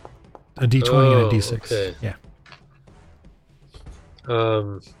 A D20 and Oh, a D6. okay. Yeah.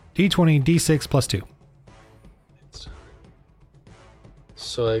 Um. D20, D6 plus 2.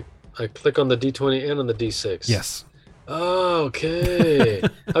 So I click on the D20 and on the D6. Yes. Oh, okay.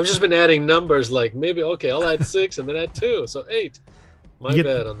 I've just been adding numbers like maybe I'll add 6 and then add 2, so 8. My You get-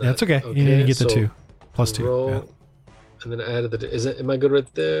 bad on that. That's okay. You need to get the so 2. Plus 2. Roll, Yeah. and then add the. Am I good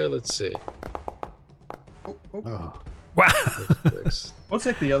right there? Let's see. Oh. Wow. 6. We'll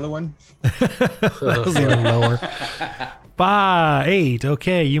take the other one. That was even lower. 5, 8.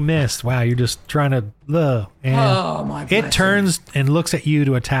 Okay, you missed. Wow, you're just trying to. And Oh my! it blessing. turns and looks at you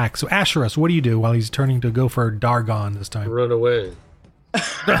to attack. So, Asherus, what do you do while he's turning to go for Dargon this time? Run away.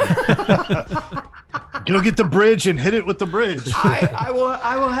 Go get the bridge and hit it with the bridge. I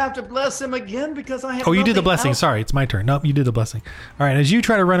will have to bless him again because I have. Oh, you did the nothing blessing. else. Sorry, it's my turn. Nope, you did the blessing. All right, as you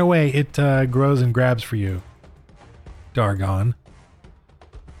try to run away, it grows and grabs for you. Dargon.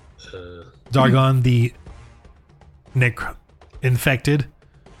 Dargon, the infected.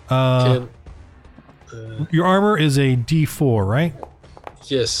 Can, Your armor is a D4, right?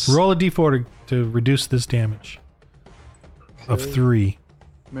 yes. Roll a D4 to reduce this damage of 3.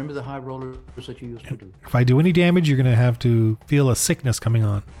 Remember the high rollers that you used to do. If I do any damage, you're going to have to feel a sickness coming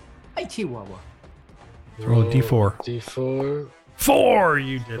on. Hey, Chihuahua. Roll a D4. D4. 4!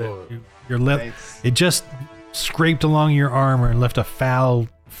 You did 4. it. Your lip. Nice. It just scraped along your armor and left a foul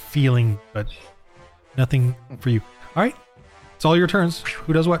feeling, but nothing for you. All right. It's all your turns.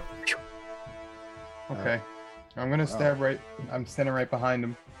 Who does what? Okay. I'm gonna stab right. I'm standing right behind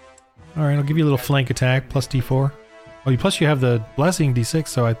him. All right. I'll give you a little flank attack plus D4. Oh, plus you have the blessing D6,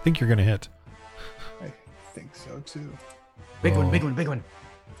 so I think you're going to hit. I think so too. Big Oh. one, big one, big one.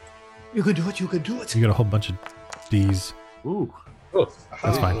 You can do it. You can do it. You got a whole bunch of Ds. Ooh. Oh,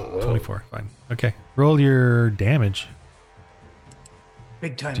 That's Oh, fine. wow. 24. Fine. Okay. Roll your damage.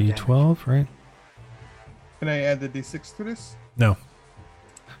 Big time. damage. D12, right? Can I add the D6 to this? No.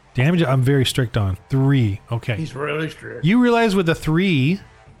 Damage, I'm very strict on. 3. Okay. He's really strict. You realize with a 3,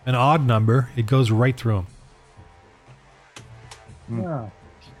 an odd number, it goes right through him.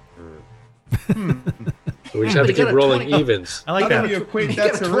 We just have to But you keep got a rolling 20 evens. I like How do that. you equate You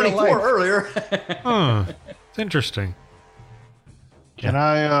that got a to real 24 life? earlier. Huh. It's interesting. Can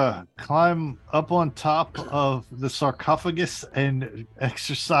I climb up on top of the sarcophagus and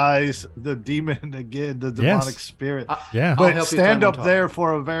exercise the demon again, the demonic spirit? Yeah. I'll But help you stand climb on up top. there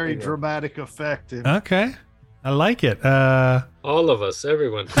for a very There you go. dramatic effect. And Okay. I like it. All of us,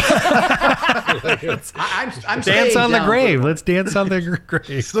 everyone. I'm Dance staying on the down grave. for Let's dance on the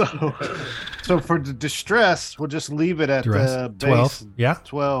grave. so for the distress, we'll just leave it at Dress. the 12. base Yeah.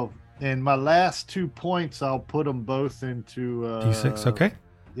 12. And my last 2 points, I'll put them both into D6. Okay.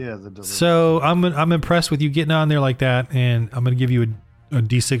 Yeah, the deliverance. So I'm impressed with you getting on there like that, and I'm going to give you a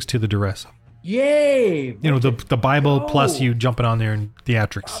D6 to the duress. Yay! You know, the Bible go. plus you jumping on there and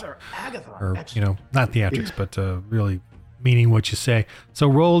theatrics. Brother Agatha. Or, Excellent. you know, not theatrics, but really meaning what you say. So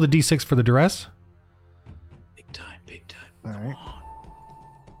roll the D6 for the duress. Big time, big time. All Come right.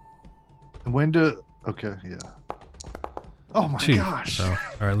 on. When do? Okay, yeah. Oh my 2. gosh! So,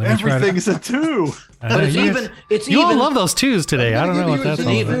 all right, let me try to. Everything's a 2. I But know, it's you even. guys- It's You even. all love those 2s today. I don't know what that's all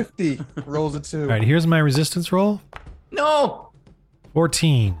even. about. 50. Rolls a 2. All right, here's my resistance roll. No.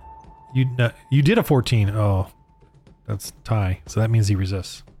 14. You did a 14. Oh, that's tie. So that means he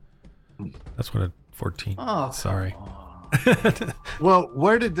resists. That's what a 14. Oh, come Sorry. on. Well,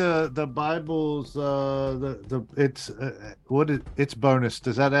 where did the Bible's it's bonus?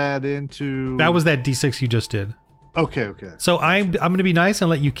 Does that add into? That was that D6 you just did. Okay. So I'm going to be nice and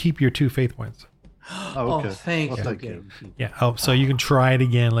let you keep your 2 faith points. Oh, okay. Oh, thank Well, you. thank again. Yeah. Oh, so you can try it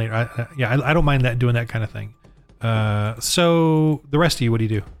again later. I don't mind that doing that kind of thing. So the rest of you, what do you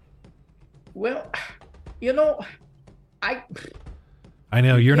do? Well, you know, I I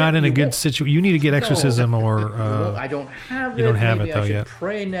know you're not in a you good won't- situation. You need to get exorcism or. well, I don't have it. you don't have Maybe it, though, I should yet.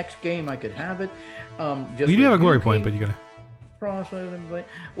 Pray next game I could have it. Just you do have a glory rebuking, point, but you gotta. process and play.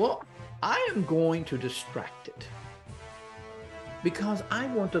 Well, I am going to distract it because I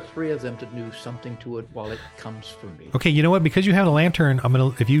want the 3 of them to do something to it while it comes for me. Okay, you know what? Because you have a lantern, I'm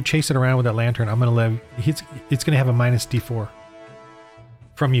gonna. If you chase it around with that lantern, I'm gonna let. It's gonna have a minus D4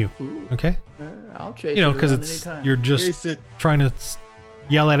 from you. Ooh, Okay. I'll chase You know, it because around it's anytime. you're just Chase it. trying to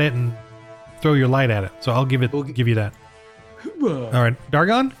yell at it and throw your light at it. So I'll give you that. All right,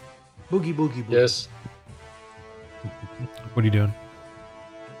 Dargon, Boogie, boogie, boogie. Yes. what are you doing?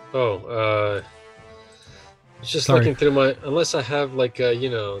 Oh, it's just Sorry. looking through my. Unless I have like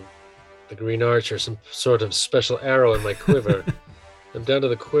the green arch or some sort of special arrow in my quiver. I'm down to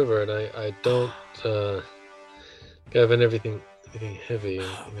the quiver, and I don't have anything heavy.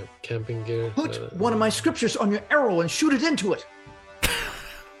 Camping gear. Put one of my scriptures on your arrow and shoot it into it.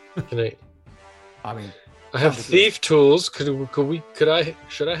 Can I? I mean, I have Sounds good. thief tools. Should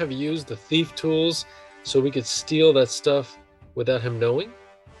I have used the thief tools so we could steal that stuff without him knowing?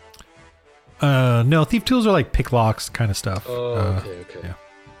 No, thief tools are like pick locks kind of stuff. Oh, okay. yeah.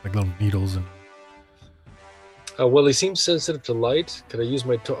 Like little needles and. Well, he seems sensitive to light. Could I use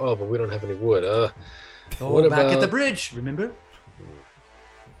my oh, but we don't have any wood. What back at the about- bridge, remember?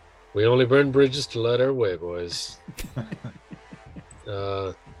 We only burn bridges to light our way, boys.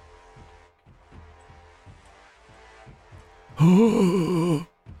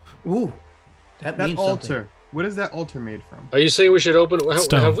 Ooh, that That means altar. something. What is that altar made from? Are you saying we should open?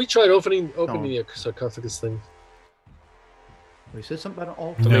 Stone. Have we tried opening Stone. the sarcophagus thing? We said something about an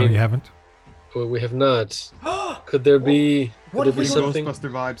altar. No, mean- you haven't. Well, we have not. Could there be? What Could if there be we go- something?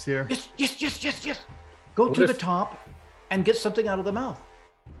 Ghostbuster vibes here. Yes. Go What to the if- top and get something out of the mouth.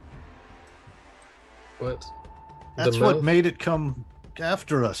 What? That's The what mouth? made it come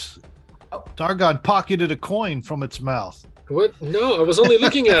after us. Oh. Dargon pocketed a coin from its mouth. What? No, I was only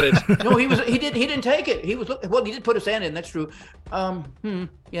looking at it. No, he didn't take it. He was well, he did put his hand in. That's true.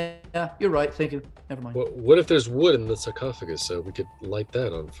 Yeah, you're right. Thank you. Never mind. What if there's wood in the sarcophagus so we could light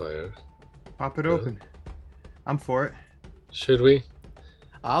that on fire? Pop it open. I'm for it. Should we?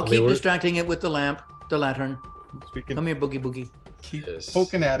 I'll I mean, keep we're- distracting it with the lamp, the lantern. We can Come here, boogie boogie. keep Yes.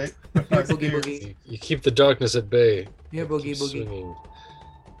 poking at it. Here, boogie boogie. You keep the darkness at bay. Here, boogie Keep boogie. swinging,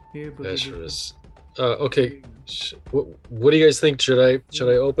 Here, boogie boogie. Asherus. Okay. What do you guys think? Should I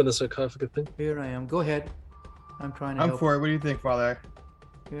open the sarcophagus thing? Here I am. Go ahead. I'm trying to I'm help. for it. What do you think, Father?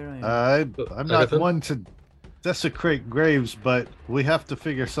 Here I am. I'm not Agatha? one to desecrate graves, but we have to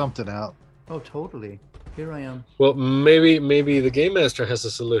figure something out. Oh, totally. Here I am. Well, maybe the game master has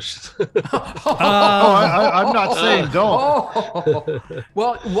a solution. I'm not saying don't. Oh,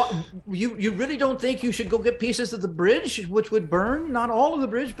 well, what you really don't think you should go get pieces of the bridge, which would burn not all of the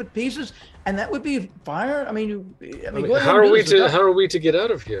bridge, but pieces, and that would be fire? I mean, go ahead how and are do we this. how are we to get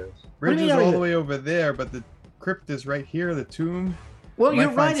out of here? What do Bridge you is mean, all are the you- way over there, but the crypt is right here. The tomb. Well, Might you're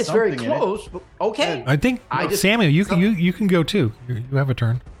right. find It's very something in it. close. But okay. I think I just- Samuel, you can go too. You have a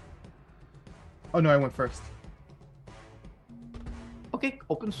turn. Oh no, I went first. Okay.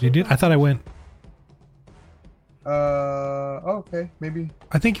 Open. You did? I thought I went. Okay, maybe.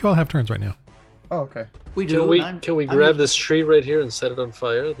 I think you all have turns right now. Oh, okay. We do. Can we I'm grab just- this tree right here and set it on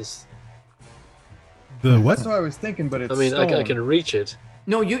fire? The what? That's what I was thinking, but it's I mean, I stone. can reach it.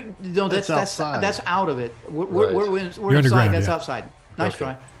 No, that's outside. that's out of it. We're Right. inside. underground, That's yeah. outside. Nice Okay.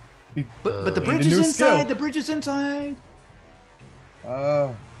 try. Be- But the Uh, bridge Need a is new inside. skill. The bridge is inside.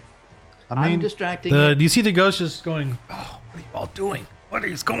 Oh, I I'm mean, distracting. Do it. you see the ghost just going? Oh, what are you all doing? What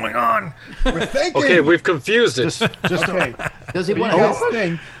is going on? we're thinking. Okay, we've confused it. just Okay. Does he What want do to you help guys us?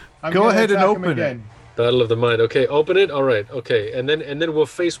 think? I'm Go gonna ahead and attack him open it. again. Battle of the mind. Okay, open it. All right. Okay, and then we'll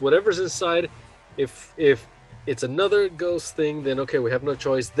face whatever's inside. If it's another ghost thing, then okay, we have no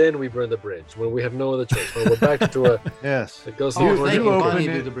choice. Then we burn the bridge when we have no other choice. When we're back to yes. a ghost. Oh, You- thank you you. open Finally,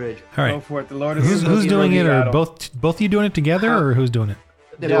 it. do the bridge. All Go right. for it. The Lord is Who's doing it, or battle. both you doing it together, or who's doing it?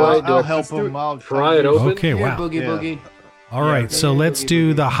 Then Yeah, we'll I I'll, do I'll it? help Let's do him. it. I'll Pry it open. Okay, Here, wow. Boogie Yeah. Boogie. All right, so yeah, let's boogie,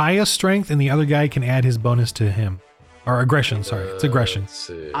 do boogie. the highest strength, and the other guy can add his bonus to him, or aggression. Sorry, it's aggression. Let's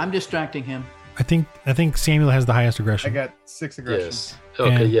see. I'm distracting him. I think Samuel has the highest I aggression, got 6 aggression. Yes.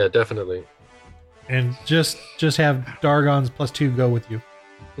 Okay. And- Yeah. Definitely. and just have Dargon's +2 go with you.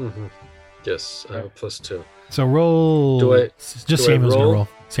 hmm Yes. I have a +2. So roll. Do I- Just do I Samuel's gonna roll? roll.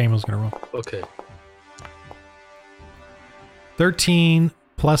 Samuel's gonna roll. Okay. 13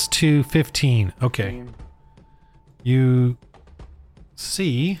 +2, 15. Okay, you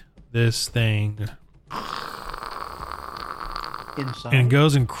see this thing, Inside. and it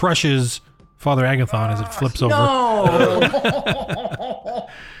goes and crushes Father Agathon as it flips over. No.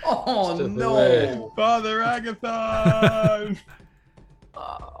 Oh Step no. away. Father Agathon!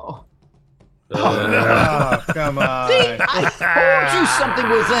 Oh. Oh, come on. See, I told you something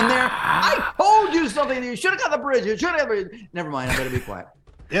was in there. I told you something. You should have got the bridge. You should have. Never mind. I better be quiet.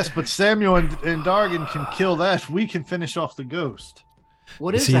 Yes, but Samuel and Dargan can kill that. We can finish off the ghost.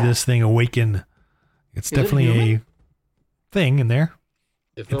 What You is see that? this thing awaken. It's Is it definitely a human? thing in there.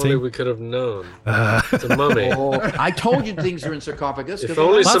 If It's only a- we could have known. It's a mummy. Oh, I told you things are in sarcophagus. If 'cause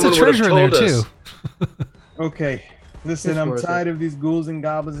only I- Lots someone of would have treasure in there told us. too. Okay, listen, It's I'm worth tired of these ghouls and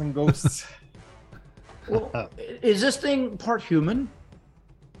goblins and ghosts. Well, is this thing part human?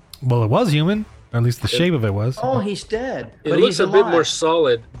 Well, it was human, or at least the shape of it was. Oh, he's dead. It but looks he's a bit alive. more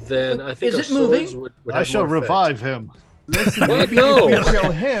solid than I think Is our it moving? swords would I have shall more effect. revive him. Listen, What? maybe No. if we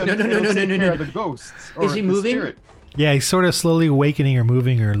kill him, No, no, no, it'll no, take no, care no. of the ghosts. Is or he the moving? spirit. Yeah, he's sort of slowly awakening or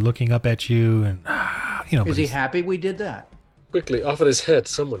moving or looking up at you, and but Is he he's- happy we did that? Quickly, off of his head,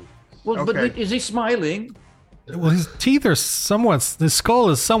 someone. Well, Okay. but is he smiling? Well, his teeth are somewhat. His skull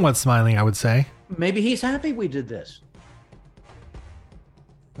is somewhat smiling, I would say. Maybe he's happy we did this.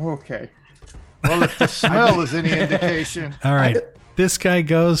 Okay. Well, if the smell is any indication. All right, this guy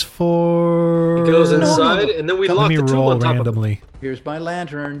goes for. He goes no, inside, no. and then we Let lock me the tomb roll on top of him. randomly. Here's my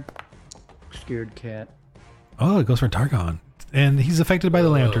lantern. Scared cat. Oh, it goes for Dargon, and he's affected by the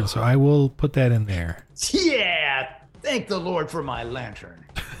lantern, so I will put that in there. Yeah! Thank the Lord for my lantern.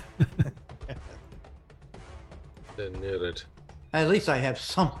 Didn't need it. At least I have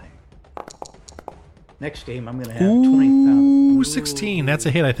something. Next game, I'm going to have 20,000. Ooh, 16. That's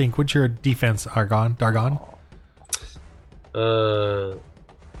a hit, I think. What's your defense, Dargon?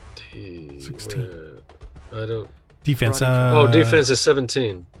 T- 16. I don't. Defense. Defense is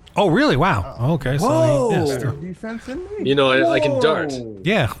 17. Oh, really? Wow. Okay. So Whoa. he Better missed. defense than me. You know, I can dart. Whoa.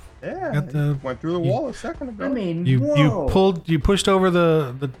 Yeah. Yeah. Got the- Went through the wall a second ago. I mean, You whoa. pushed over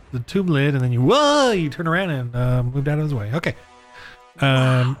the tube lid, and then you turn around and moved out of his way. Okay.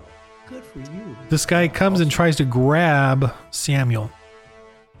 Good for you. This guy comes and tries to grab Samuel.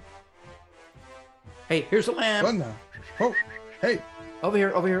 Hey, here's a lamp. Oh, no. Oh, hey. Over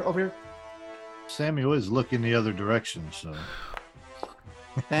here, over here, over here. Samuel is looking the other direction, so.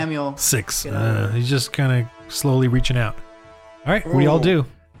 Samuel. 6. Get out of there. He's just kind of slowly reaching out. All right. What do y'all do?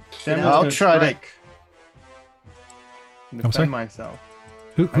 Samuel's I'll gonna try to- strike. Defend sorry? myself.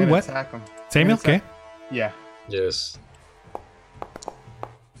 Who? I'm gonna What? attack him. Samuel? I'm gonna Okay. Yeah. Yes.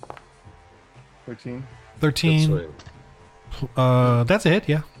 13. Good 13. swing. That's a hit.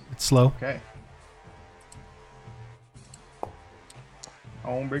 Yeah. It's slow. Okay.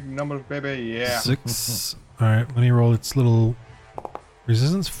 Oh, big numbers, baby. Yeah. 6. All right. Let me roll its little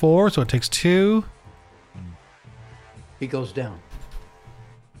resistance. 4. So it takes 2. He goes down.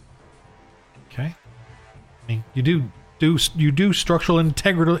 Okay. I mean, you do structural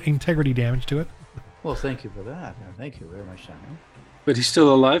integrity damage to it. Well, thank you for that. Thank you very much, Samuel. But he's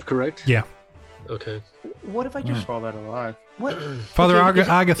still alive, correct? Yeah. Okay. What if I just Call that alive. what? Father Okay,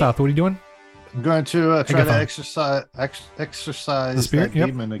 Agathoth, what are you doing? I'm going to try to Agathon. exercise The spirit, that yep.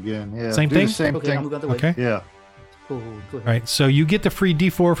 demon again. Yeah, Same do thing? The same Okay, thing. I'm going the way. Okay. Yeah. Cool, go All ahead. right. So you get the free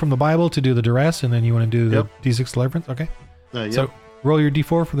D4 from the Bible to do the duress, and then you want to do the Yep. D6 deliverance. Okay. Yep. So roll your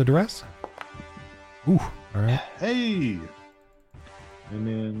D4 for the duress. Ooh. All right. Hey. And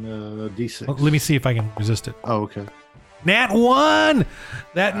then D6. Well, let me see if I can resist it. Oh, okay. Nat 1!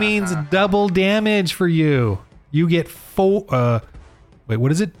 That means double damage for you. You get 4. Wait,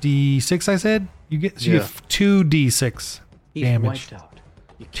 what is it? D6 I said? You get 2 D6 He's damage. wiped out.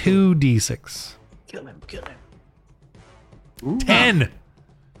 You 2 D6. kill him, kill him. Ooh. 10.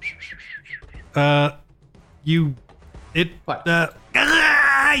 You it What?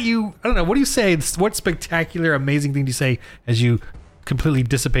 you I don't know, what do you say? What spectacular amazing thing do you say as you completely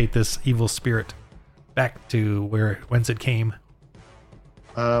dissipate this evil spirit back to whence it came?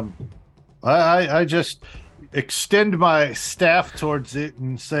 I just extend my staff towards it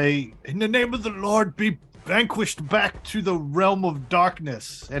and say, "In the name of the Lord, be vanquished back to the realm of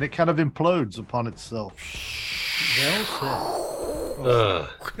darkness," and it kind of implodes upon itself. Well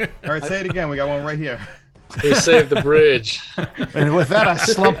said. All right, say it again. We got one right here. We saved the bridge. And with that, I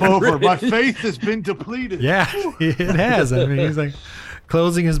slump over. My faith has been depleted. Yeah, it has. I mean, he's like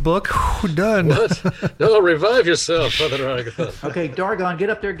closing his book. Done. What? No, revive yourself, Father Agathon. Okay, Dargon, get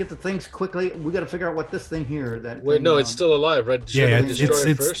up there, get the things quickly. We got to figure out what this thing here. That Wait, thing, no, it's still alive, right? Should Yeah, I destroy it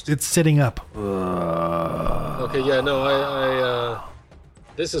it's first? it's sitting up. Okay, yeah, no, I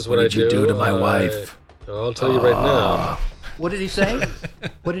this is what I did you do to my I- wife? I'll tell you right now. What did he say?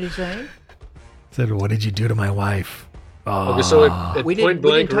 What did he say? Said, what did you do to my wife? Okay, so at point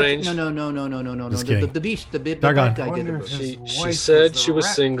blank touch, range, No. Just The kidding. beast, the bad Dargon. guy did it. she said she was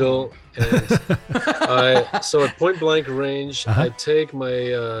single, and so at point blank range, Uh-huh. I take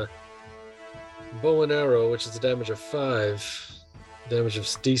my bow and arrow, which is a damage of 5, damage of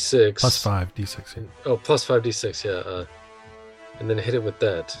D6 Plus 5 D6. Oh, plus 5d6, yeah, and then hit it with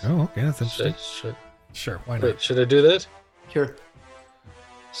that. Oh, okay, that's Should, interesting. Sure, why not? wait, should I do that? Sure.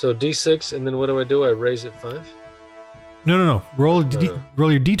 So D6, and then what do? I raise it 5? No. Roll No.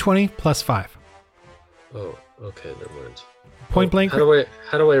 roll your D20 plus 5. Oh, okay, never mind. Point blank.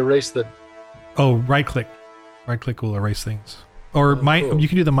 How do I erase the? Oh, right click. Right click will erase things. Or cool. you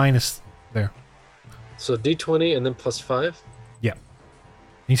can do the minus there. So D20 and then plus 5.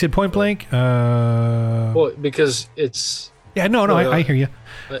 You said point blank. Well, because it's. Yeah, no, I hear you.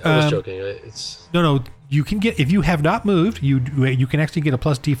 I was joking. It's. No. You can get, if you have not moved, you can actually get a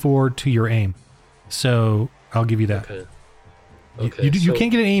plus D4 to your aim. So I'll give you that. Okay. You- Okay. you so, can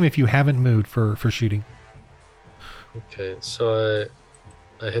get an aim if you haven't moved for shooting. Okay, so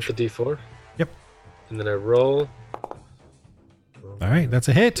I hit the D4. Yep. And then I roll. All right, that's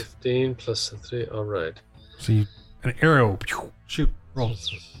a hit. 15 plus 3. All right. So you an arrow, shoot, roll.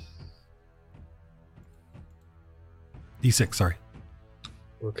 D6, sorry.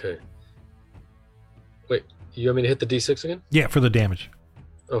 Okay. Wait, you want me to hit the D6 again? Yeah, for the damage.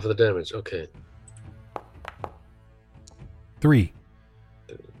 Oh, for the damage. Okay. 3.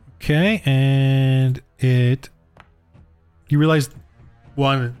 Okay, and you realize,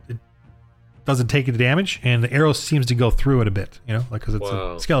 one, it doesn't take the damage, and the arrow seems to go through it a bit, because it's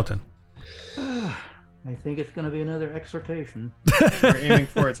Wow. a skeleton. I think it's going to be another exhortation. We're aiming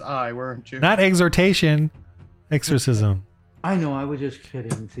for its eye, weren't you? Not exhortation, exorcism. I know, I was just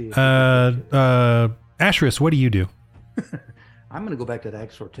kidding. See, Asherus, what do you do? I'm going to go back to that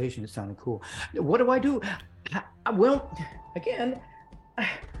exhortation. It sounded cool. What do I do? Well, again,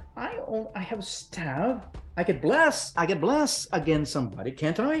 I have a staff. I could bless against somebody,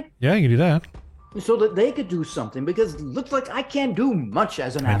 can't I? Yeah, you can do that. So that they could do something, because it looks like I can't do much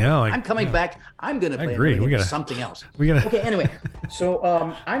as an I adult. know, I'm coming back. I'm going to play agree. We gotta- something else. We gotta. Okay, anyway, so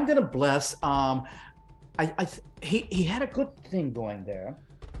I'm gonna bless. He had a good thing going there.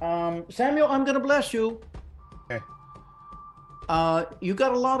 Samuel, I'm gonna bless you. Okay. You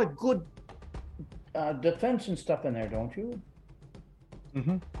got a lot of good defense and stuff in there, don't you?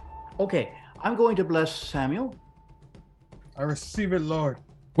 Mm-hmm. Okay, I'm going to bless Samuel. I receive it, Lord.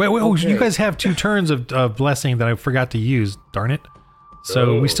 Wait, Okay. you guys have 2 turns of blessing that I forgot to use. Darn it!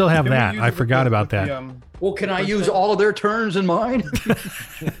 So we still have Can we that. use I it with forgot the- about with that. the, Well, can I What's use that? all of their turns in mine?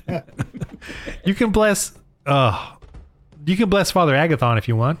 You can bless. You can bless Father Agathon if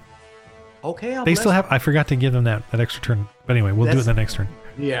you want. Okay, I'll They bless. still have. I forgot to give them that extra turn. But anyway, we'll do it in the next turn.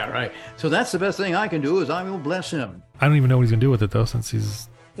 Yeah, right. So that's the best thing I can do, is I will bless him. I don't even know what he's gonna do with it though, since he's.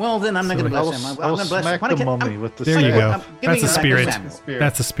 Well, then I'm not going to I bless will, him. I will going to bless smack him. the mummy with the There you staff. go. I'm giving That's the it back to spirit. Samuel. Spirit.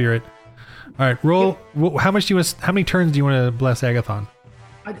 That's the spirit. All right, roll. How much do you want? How many turns do you want to bless Agathon?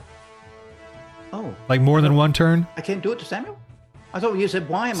 Oh, Like more than one turn. I can't do it to Samuel? I thought you said,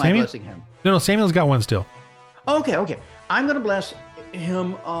 why am I Samuel? blessing him? No, Samuel's got one still. Okay. I'm going to bless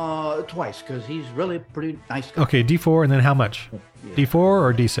him twice because he's really a pretty nice guy. Okay, D4, and then how much? Yeah. D4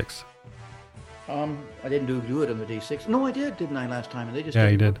 or D6? I didn't do it on the D6. No, I did, didn't I, last time? And they just Yeah,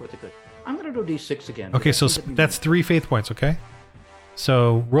 you didn't did. work with it good. I'm going to do D6 again. Okay, so that's 3 faith points, okay?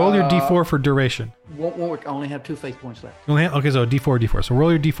 So roll your D4 for duration. Won't work. I only have 2 faith points left. Okay, so D4. So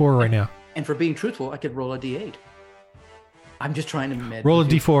roll your D4 right now. And for being truthful, I could roll a D8. I'm just trying to Roll a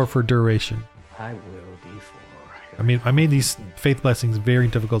D4 for duration. I will D4. I made these faith blessings very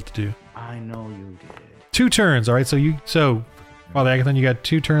difficult to do. I know you did. 2 turns, all right? So Father Agathon, you got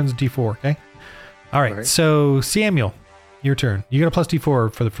 2 turns D4, okay? All right, so Samuel, your turn. You got a plus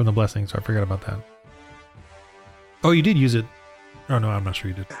D4 from the blessing, so I forgot about that. Oh, you did use it. Oh, no, I'm not sure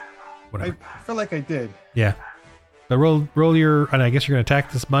you did. Whatever. I feel like I did. Yeah. But roll your, and I guess you're going to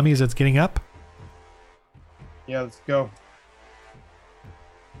attack this mummy as it's getting up. Yeah, let's go.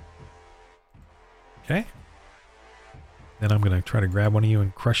 Okay. Then I'm going to try to grab one of you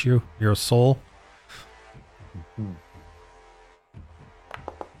and crush you, your soul.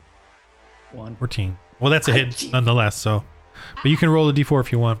 14. Well, that's a hit nonetheless, so. But you can roll a D4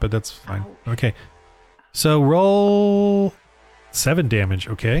 if you want, but that's fine. Okay. So roll 7 damage,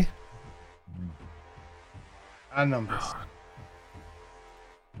 okay? Numbers.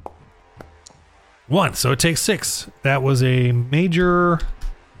 1, so it takes 6. That was a major,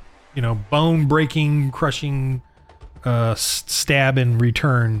 bone-breaking, crushing, stab and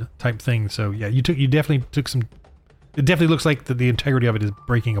return type thing. So yeah, you definitely took some. It definitely looks like the integrity of it is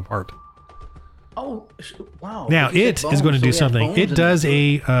breaking apart. Oh, wow. Now it is going to do something. It does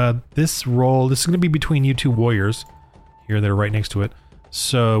this roll. This is going to be between you 2 warriors here that are right next to it.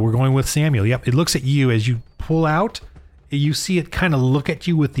 So we're going with Samuel. Yep, it looks at you as you pull out. You see it kind of look at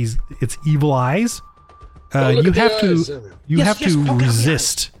you with its evil eyes. You have to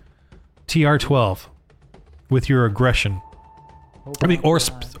resist TR12 with your aggression.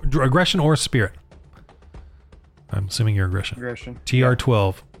 Aggression or spirit. I'm assuming your aggression.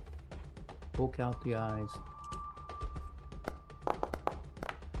 TR12. Poke out the eyes.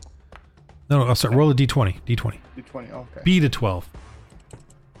 No, I'll start. Roll a D20. D20, okay. B to 12.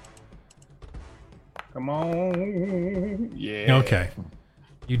 Come on. Yeah. Okay.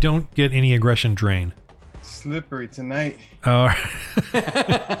 You don't get any aggression drain. Slippery tonight. All right.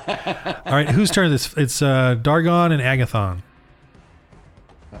 All right, whose turn is this? It's Dargon and Agathon.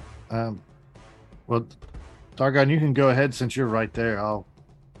 Well, Dargon, you can go ahead since you're right there.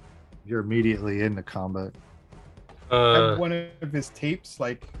 You're immediately in the combat. I have one of his tapes,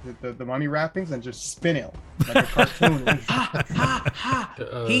 like the mummy wrappings, and just spin it like a cartoon.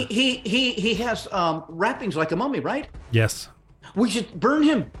 He has wrappings like a mummy, right? Yes. We should burn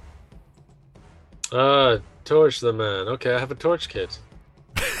him. Torch the man. Okay, I have a torch kit.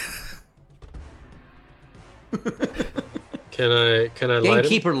 Can I light him?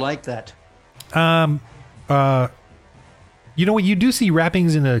 Gamekeeper like that. You know what? You do see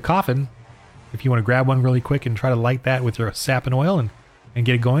wrappings in the coffin. If you want to grab one really quick and try to light that with your sap and oil and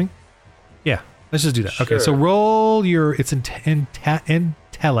get it going. Yeah, let's just do that. Sure. Okay, so roll your intellect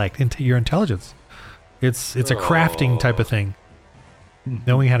into your intelligence. It's a crafting type of thing.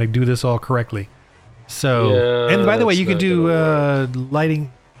 Knowing how to do this all correctly. So, and by the way, you can do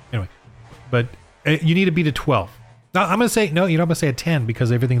lighting anyway, but you need to beat a 12. Now, I'm going to say, no, I'm going to say a 10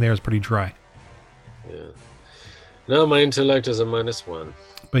 because everything there is pretty dry. Yeah. No, my intellect is a -1.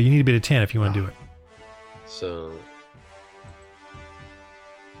 But you need to beat a 10 if you want to do it. So.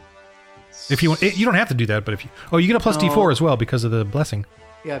 If you want, you don't have to do that, but if you, you get a plus D4 as well because of the blessing.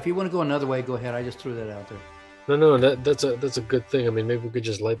 Yeah, if you want to go another way, go ahead. I just threw that out there. No, that's a good thing. I mean, maybe we could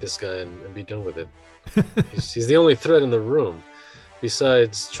just light this guy and be done with it. he's the only threat in the room,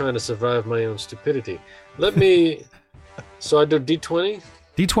 besides trying to survive my own stupidity. Let me. So I do D20.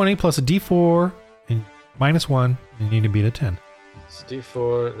 D20 plus a D4 and -1. And you need to beat a 10. It's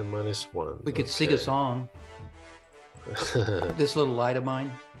D4 and -1. We could sing a song. This little light of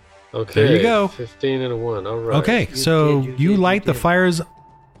mine. Okay. There you go. 15 and a 1. All right. Okay, you light the fires.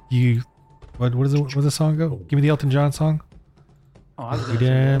 What does the song go? Give me the Elton John song. Oh, I was We gonna sing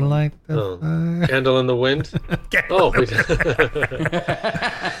didn't that one. light the fire. Candle in the wind.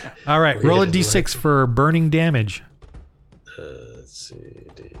 All right, roll a D6 for burning damage. Let's see,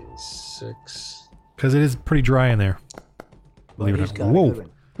 D6. Because it is pretty dry in there. Believe He's it or got not. a Whoa. good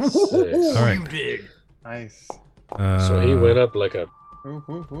one. 6. All right. Nice. So he went up like a.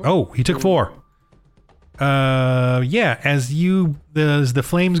 Oh, he took 4. Yeah, as the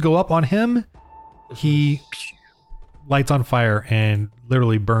flames go up on him, he lights on fire and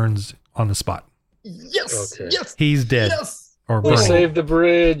literally burns on the spot. Yes. Okay. Yes. He's dead Yes. or We burning. saved the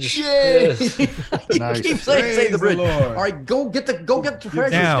bridge. Yay! Yes. Nice. Keep saying save the Praise bridge. Lord. All right, go get the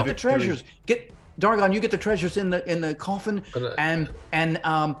treasures. Now- Get the treasures. Get Dargon. You get the treasures in the coffin, And and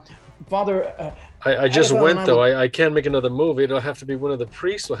Father. I just Agathon and went I though. will- I can't make another move. It'll have to be one of the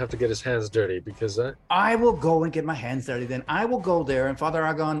priests. Will have to get his hands dirty because I will go and get my hands dirty. Then I will go there, and Father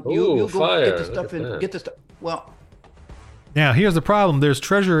Argon, you Ooh, go fire. get the Look stuff at and that. get the stuff. Well, Now, here's the problem. There's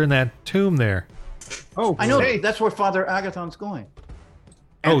treasure in that tomb there. Oh, I know hey. that's where Father Agathon's going.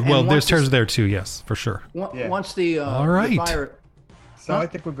 Oh, And well, once there's the- treasure there too. Yes, for sure. Yeah. Once the All right. the fire. So Huh? I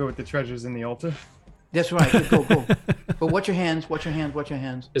think we'll go with the treasures in the altar. That's right. Go. But watch your hands. Watch your hands. Watch your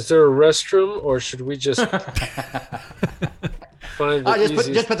hands. is there a restroom or should we just find the Just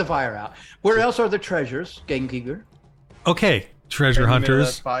easiest? put the fire out. Where else are the treasures, gamekeeper? Okay, treasure In the middle of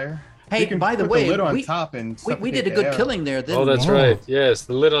hunters. that Fire. Hey, You can by the put way, the lid on we- top and We suffocate did a the good air. killing there. Didn't Oh, that's we? right. Yes,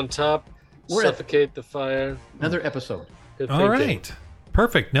 the lid on top. We're at- Suffocate the fire. Another episode. Good All thinking. right,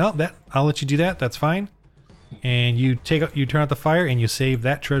 perfect. No, that I'll let you do that. That's fine. And you turn out the fire, and you save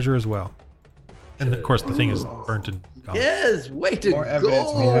that treasure as well. And of course, the thing is burnt and gone. Yes, way to More evidence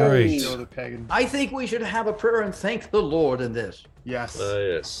we go. have Right. to show the pagan. I think we should have a prayer and thank the Lord in this. Yes.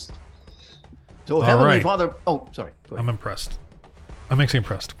 Yes. So, All Heavenly right. Father. Oh, sorry. Go ahead. I'm impressed. I'm actually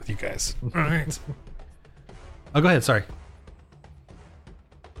impressed with you guys. All right. Oh, go ahead. Sorry.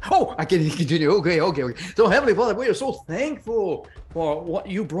 Oh, I can continue. Okay. So, Heavenly Father, we are so thankful for what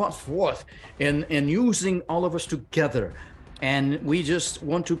you brought forth in using all of us together. And we just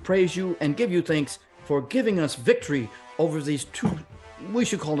want to praise you and give you thanks for giving us victory over these two, we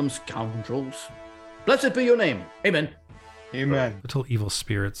should call them scoundrels. Blessed be your name. Amen. Amen. Little evil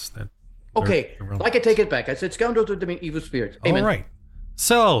spirits that. Okay, they're real- I can take it back. I said scoundrels are the evil spirits. Amen. All right.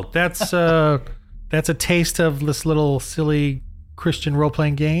 So that's a taste of this little silly Christian role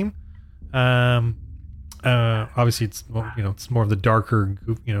playing game. Obviously, it's it's more of the darker,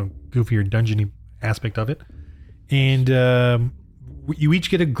 goofier, dungeony aspect of it, and you each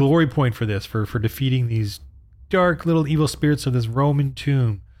get a glory point for this for defeating these dark little evil spirits of this Roman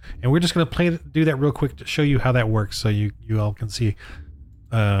tomb. And we're just gonna do that real quick to show you how that works, so you all can see.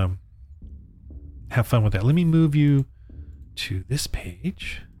 Have fun with that. Let me move you to this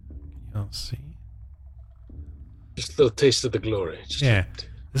page. You'll see. Just a little taste of the glory. Just Yeah.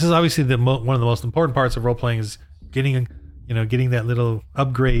 This is obviously one of the most important parts of role playing is getting that little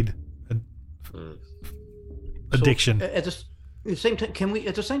upgrade addiction. So, at the same time, can we?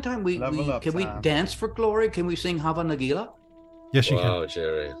 At the same time, Level up can we time. dance for glory? Can we sing Hava Nagila? Yes, you Wow,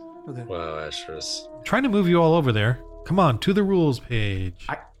 Jerry. Okay. Wow, Asherus. can. Trying to move you all over there. Come on, to the rules page.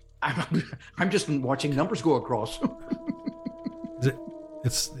 I'm just watching numbers go across.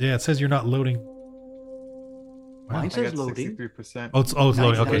 It says you're not loading. Mine I says got loading. 63%. Oh, it's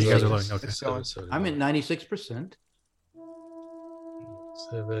loading. Okay, you guys are 96. loading. Okay. It's going. I'm at 96%.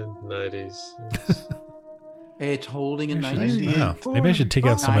 796. It's holding at Maybe I 96. should- wow. Maybe I should take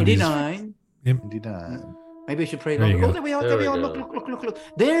out some of these. 99. 99. Maybe I should pray. There you Oh, go. there we are. There There we we are. go. Look.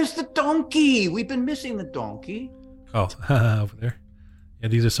 There's the donkey. We've been missing the donkey. Oh, over there. Yeah,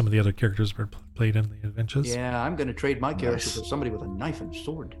 these are some of the other characters that played in the adventures. Yeah, I'm going to trade my character Nice. for somebody with a knife and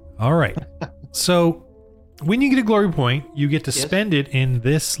sword. All right. So when you get a glory point, you get to Yes. spend it in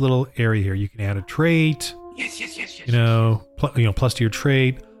this little area here. You can add a trait, Yes. plus to your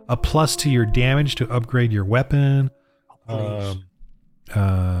trait, a plus to your damage to upgrade your weapon. Please.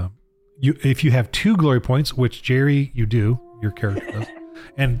 If you have 2 glory points, which Jerry, you do, your character does,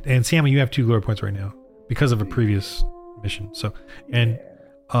 and Sammy, you have 2 glory points right now because of a previous mission. So, and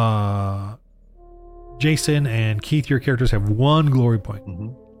Jason and Keith, your characters have 1 glory point.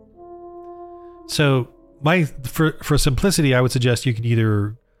 Mhm. So for simplicity, I would suggest you can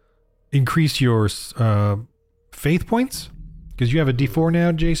either increase your faith points, because you have a D4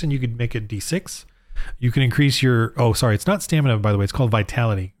 now, Jason. You could make it D6. You can increase your. Oh, sorry, it's not stamina, by the way. It's called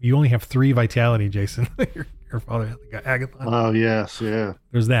vitality. You only have 3 vitality, Jason. your father got Agathon. Oh, yes. Yeah.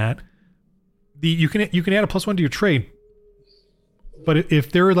 There's that. You can add a +1 to your trade, but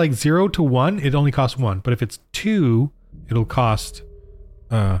if they're like 0 to 1, it only costs 1. But if it's 2, it'll cost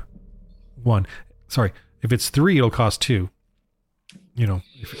 1. Sorry, if it's 3, it'll cost 2. When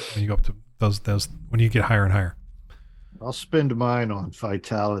you go up to those when you get higher and higher. I'll spend mine on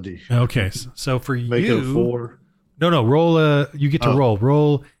vitality. Okay, so for Make you, it a 4. no, roll you get to Oh.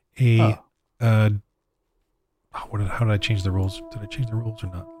 roll a Oh. how did I change the rules? Did I change the rules or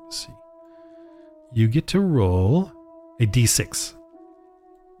not? Let's see. You get to roll a D6.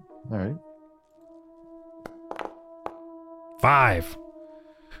 All right. 5.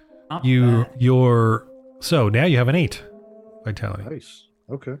 Not So now you have an 8 bad. vitality. Nice.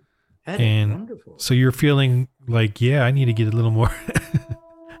 Okay. That is And wonderful. so you're feeling like, yeah, I need to get a little more.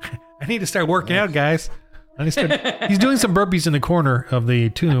 I need to start working out, guys. He's doing some burpees in the corner of the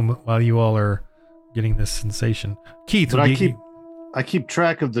tomb while you all are getting this sensation. Keith, But I keep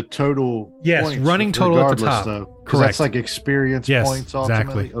track of the total. Yes, points running total at the regardless, top. though, 'cause Correct. That's like experience Yes, points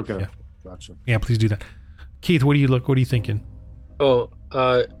ultimately. exactly. Okay, Yeah. gotcha. Yeah, please do that. Keith, what are you thinking? Oh,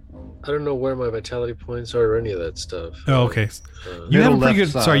 I don't know where my vitality points are or any of that stuff. Oh, okay. Uh, You have a Middle pretty good.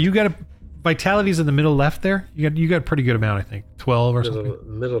 left side. Sorry, you got a vitality's in the middle left there. You got a pretty good amount, I think, 12 or something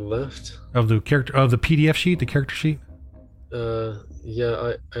middle left. of the PDF sheet, the character sheet.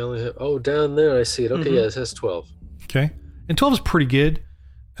 Yeah, I only have. Oh, down there, I see it. Okay, yeah, it says 12. Okay, and 12 is pretty good.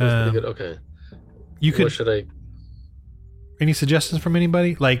 That's pretty good. Okay. You could. What should I? Any suggestions from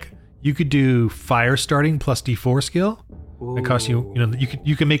anybody? Like you could do fire starting plus D4 skill. It costs you.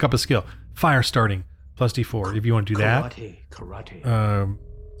 You can make up a skill. Fire starting plus D4 if you want to do that. Karate.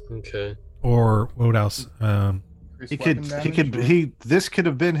 Okay. Or what else? This could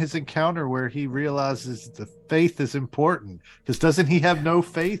have been his encounter where he realizes the faith is important. Because doesn't he have no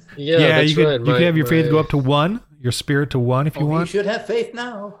faith? Yeah, that's you could right. you could have your faith go up to 1, your spirit to 1 if you You want. should have faith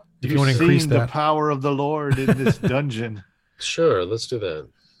now. If you want to increase the that, power of the Lord in this dungeon. Sure, let's do that.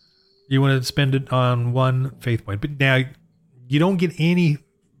 you want to spend it on 1 faith point. But now you don't get any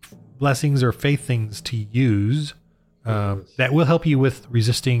blessings or faith things to use. That will help you with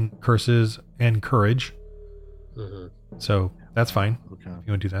resisting curses and courage. Hmm. So that's fine. Okay. If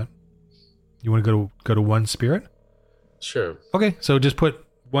you want to do that. You want to go to 1 spirit? Sure. Okay, so just put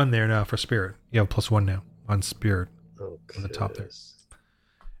 1 there now for spirit. You have +1 now on spirit. Okay. On the top there.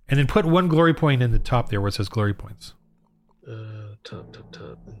 And then put 1 glory point in the top there where it says glory points. Top.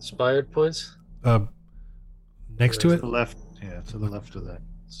 Inspired points? Next to To it. the left. Yeah, to the left of that.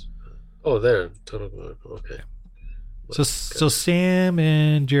 Oh, there. Total glory. Okay. So Sam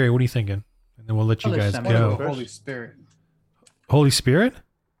and Jerry, what are you thinking? And then we'll let you I'll let guys Sam go. go. Holy Spirit. Holy Spirit?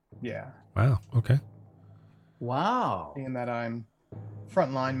 Yeah. Wow. Okay. Wow. Being that I'm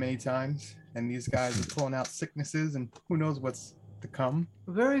frontline many times, and these guys are pulling out sicknesses, and who knows what's to come.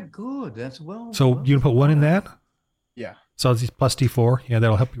 Very good. That's well. So well you put 1 in that? Yeah. So it's plus D4. Yeah,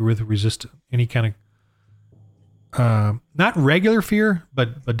 that'll help you with resist any kind of not regular fear,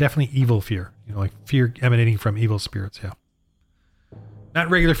 but definitely evil fear. Like fear emanating from evil spirits. Yeah. Not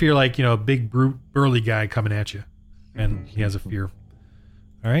regular fear, like a big brute burly guy coming at you, and he has a fear.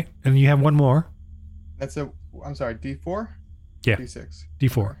 All right, and you have 1 more. That's I'm sorry, D4? Yeah. D6.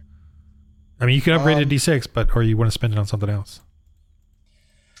 D4. I mean, you can upgrade it to D6, or you want to spend it on something else.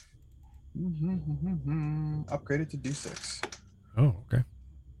 Upgrade it to D6. Oh, okay.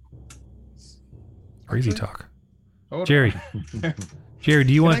 Crazy Actually, talk. hold Jerry. on. Jerry,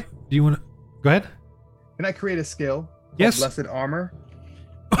 do you want to go ahead? Can I create a skill? called Yes. Blessed Armor.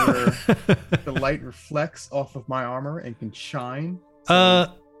 Where the light reflects off of my armor and can shine.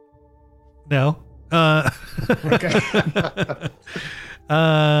 No. Okay.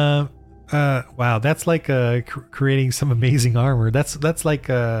 Wow, that's like creating some amazing armor. That's like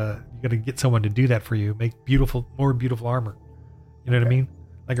you got to get someone to do that for you. Make more beautiful armor. You know what I mean?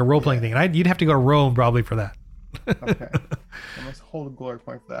 Like a role playing thing. And you'd have to go to Rome probably for that. Okay. I must hold a glory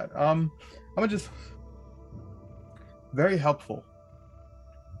point for that. I'm gonna just very helpful.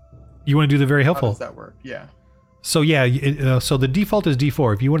 You want to do the very How helpful. does that work? Yeah. So yeah, so the default is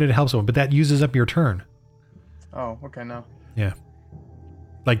D4 if you wanted to help someone, but that uses up your turn. Oh, okay. No. Yeah.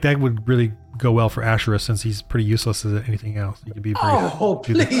 Like that would really go well for Asherah since he's pretty useless as anything else. He could be very Oh,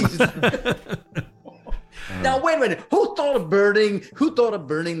 do please. Now wait a minute. Who thought of burning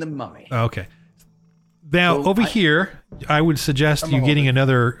the mummy? Okay. Now So over here, I would suggest I'm you a getting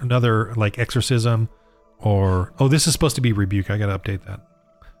another like exorcism, or this is supposed to be rebuke. I gotta update that.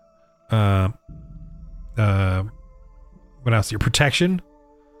 What else? Your protection.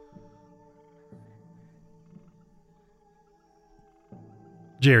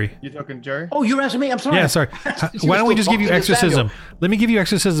 Jerry. You talking, Jerry? Oh, you're asking me. I'm sorry. Yeah, sorry. Why don't we just give you exorcism? Let me give you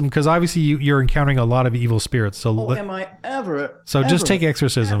exorcism because obviously you're encountering a lot of evil spirits. So Oh, am I ever? so just ever- take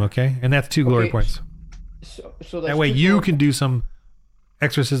exorcism, okay? And that's 2 glory Okay. points. So that's That way two you more- can do some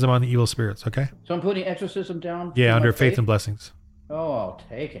exorcism on the evil spirits, okay? So I'm putting exorcism down. Yeah, for under my faith and blessings. Oh, I'll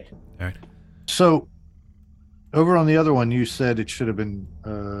take it. All right. So, over on the other one, you said it should have been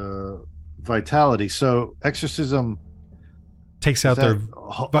vitality. So, exorcism Takes is out their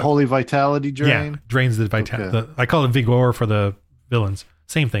that holy vitality drain. yeah, drains the vitality. Okay. I call it vigor for the villains.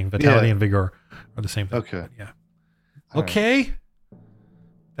 Same thing. Vitality Yeah. and vigor are the same thing. Okay. Yeah. All right. Okay.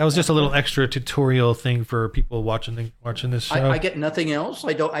 That was just a little extra tutorial thing for people watching this show. I get nothing else.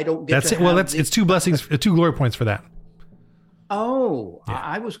 I don't get. That's to it. Well, have it's 2 blessings, 2 glory points for that. Oh, Yeah.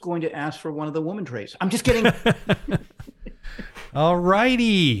 I was going to ask for one of the woman trays. I'm just kidding. All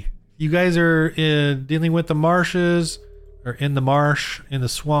righty. You guys are dealing with the marshes, or in the marsh, in the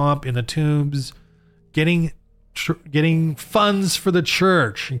swamp, in the tombs, getting funds for the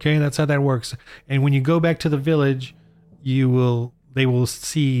church. Okay, that's how that works. And when you go back to the village, they will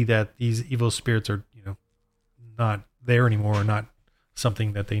see that these evil spirits are, not there anymore, or not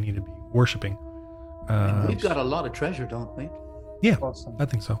something that they need to be worshiping. We've got a lot of treasure, don't we? Yeah, Awesome. I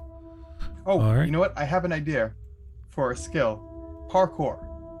think so. Oh, All right. you know what? I have an idea for a skill. Parkour.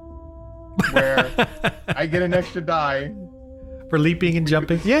 Where I get an extra die. For leaping and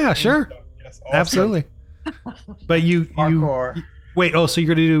jumping. Yeah, sure. Yes, awesome. Absolutely. But you Parkour. wait, so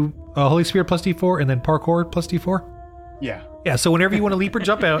you're going to do Holy Spirit plus D4 and then parkour plus D4? Yeah. Yeah, so whenever you want to leap or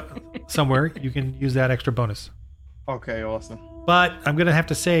jump out somewhere, you can use that extra bonus. Okay, awesome. But I'm going to have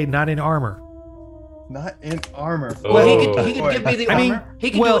to say not in armor. Not in armor. Oh. Well, he Oh. could give me the I armor. mean,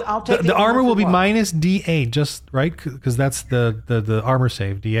 He can well, do it. I'll take the armor for will be what? minus D8, just right? Because that's the armor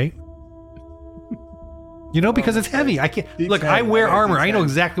save, D8. Because it's heavy. I can't look. D10, I wear I got armor. I know D10.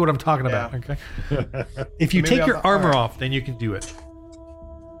 exactly what I'm talking about. Yeah. Okay. If you Maybe take your I'm- armor alright. off, then you can do it.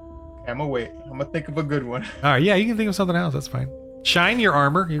 I'm gonna wait. I'm gonna think of a good one. All right. Yeah, you can think of something else. That's fine. Shine your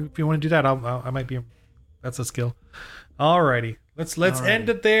armor. If you want to do that, I might be. That's a skill. All righty. Let's end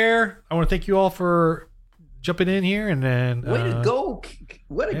it there. I want to thank you all for jumping in here, and then Way to go.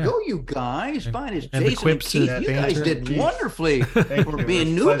 Way to yeah. go, you guys. Fine as and the Jason and quips Keith. and You guys banter. did wonderfully Thank for you.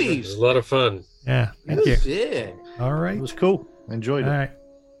 being It was a pleasure. It newbies. was a lot of fun. Yeah. Thank You you. did. All right. It was cool. Enjoyed All it. right.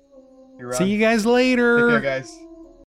 You're See on. you guys later. Take care, guys.